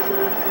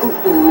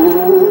 Ooh,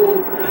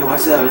 ooh. Gotta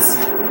watch those.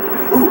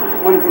 Ooh,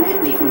 one of them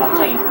hit me from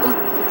behind. Ooh.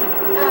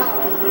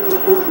 Oh.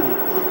 Ooh, ooh.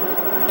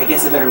 I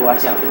guess I better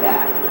watch out for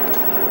that.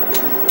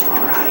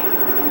 Alright.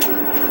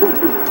 Ooh, ooh.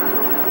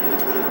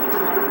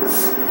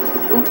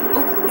 Ooh,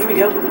 ooh. Here we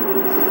go.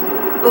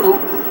 Ooh,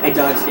 I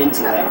dodged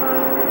into it.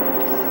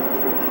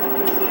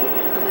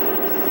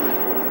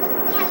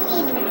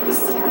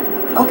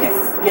 Okay,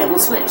 yeah, we'll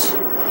switch.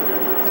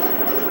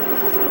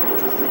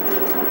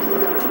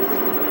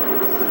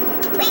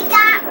 We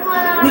got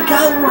one. We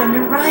got one,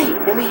 you're right!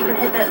 And we even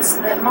hit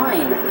that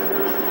mine.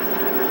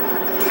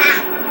 Ha.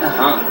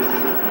 Uh-huh.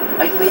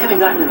 We haven't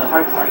gotten to the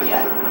hard part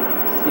yet.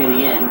 Near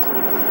the end.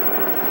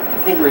 I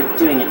think we're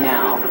doing it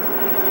now.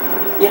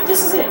 Yep,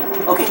 this is it.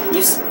 Okay, I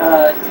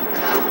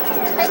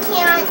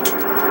can't.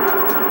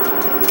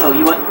 Oh,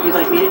 you'd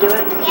like me to do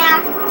it?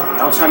 Yeah.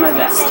 Okay, I'll try my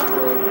best.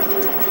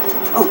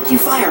 Oh, you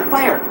fire!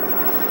 Fire!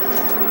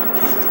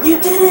 You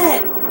did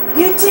it!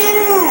 You did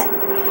it!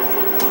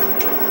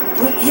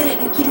 Hit it!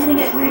 Keep hitting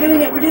it! We're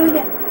doing it! We're doing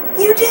it!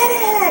 You did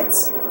it!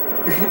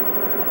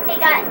 We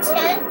got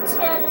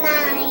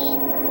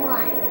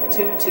 2291.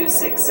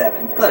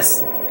 2267.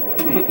 Close. Oh.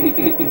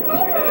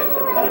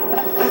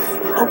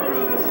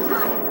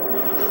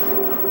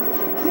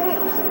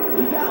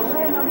 We gotta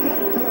land on the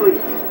egg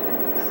carrier.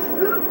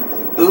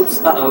 Oops.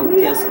 Uh-oh.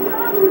 Tails.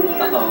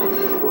 Uh-oh.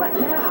 What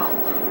now?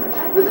 I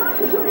forgot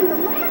to put in the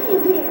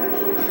landing gear.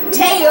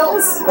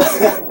 Tails!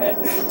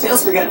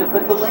 Tails forgot to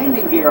put the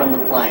landing gear on the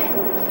plane.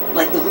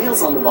 Like the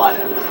wheels on the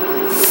bottom.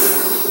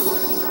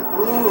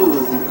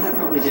 Ooh, that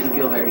probably didn't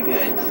feel very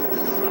good.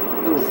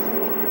 Ooh.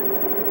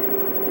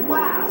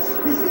 Wow,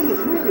 this thing is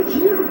really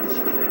huge.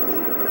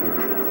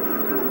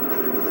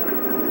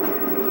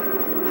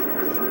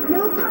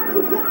 No time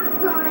to talk,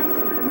 Sonic.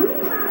 We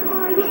gotta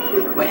find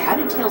Amy. Wait, how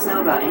did Tails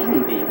know about Amy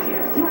being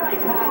here? You're right,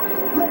 pal.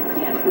 Let's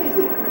get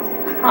busy.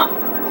 Huh.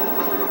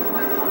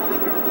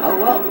 Oh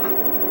well.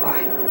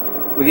 Alright.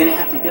 We're gonna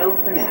have to go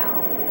for now.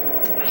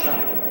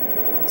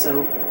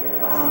 So,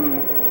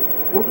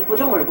 well,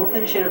 don't worry, we'll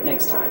finish it up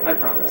next time, I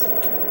promise.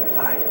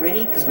 Alright,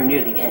 ready? Because we're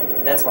near the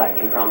end. That's why I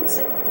can promise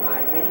it.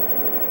 Alright, ready?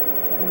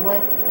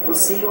 Everyone, we'll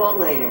see you all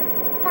later.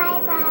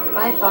 Bye-bye.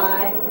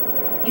 Bye-bye.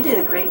 You did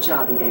a great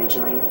job,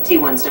 Evangeline.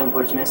 T1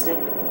 Stoneforge Mystic.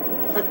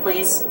 Look,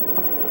 please.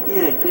 You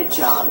did a good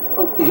job.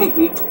 Oh,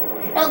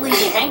 don't leave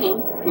me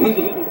hanging.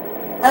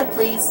 Hug,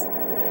 please.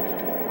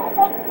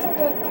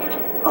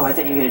 Oh, I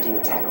thought you were going to do a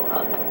tackle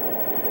hug.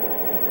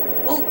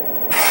 Oh.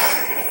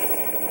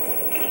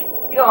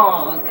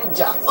 Oh, good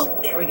job. Oh,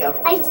 there we go.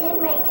 I did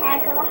my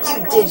tackle.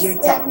 You did your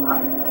tackle.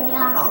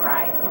 Yeah. All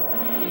right.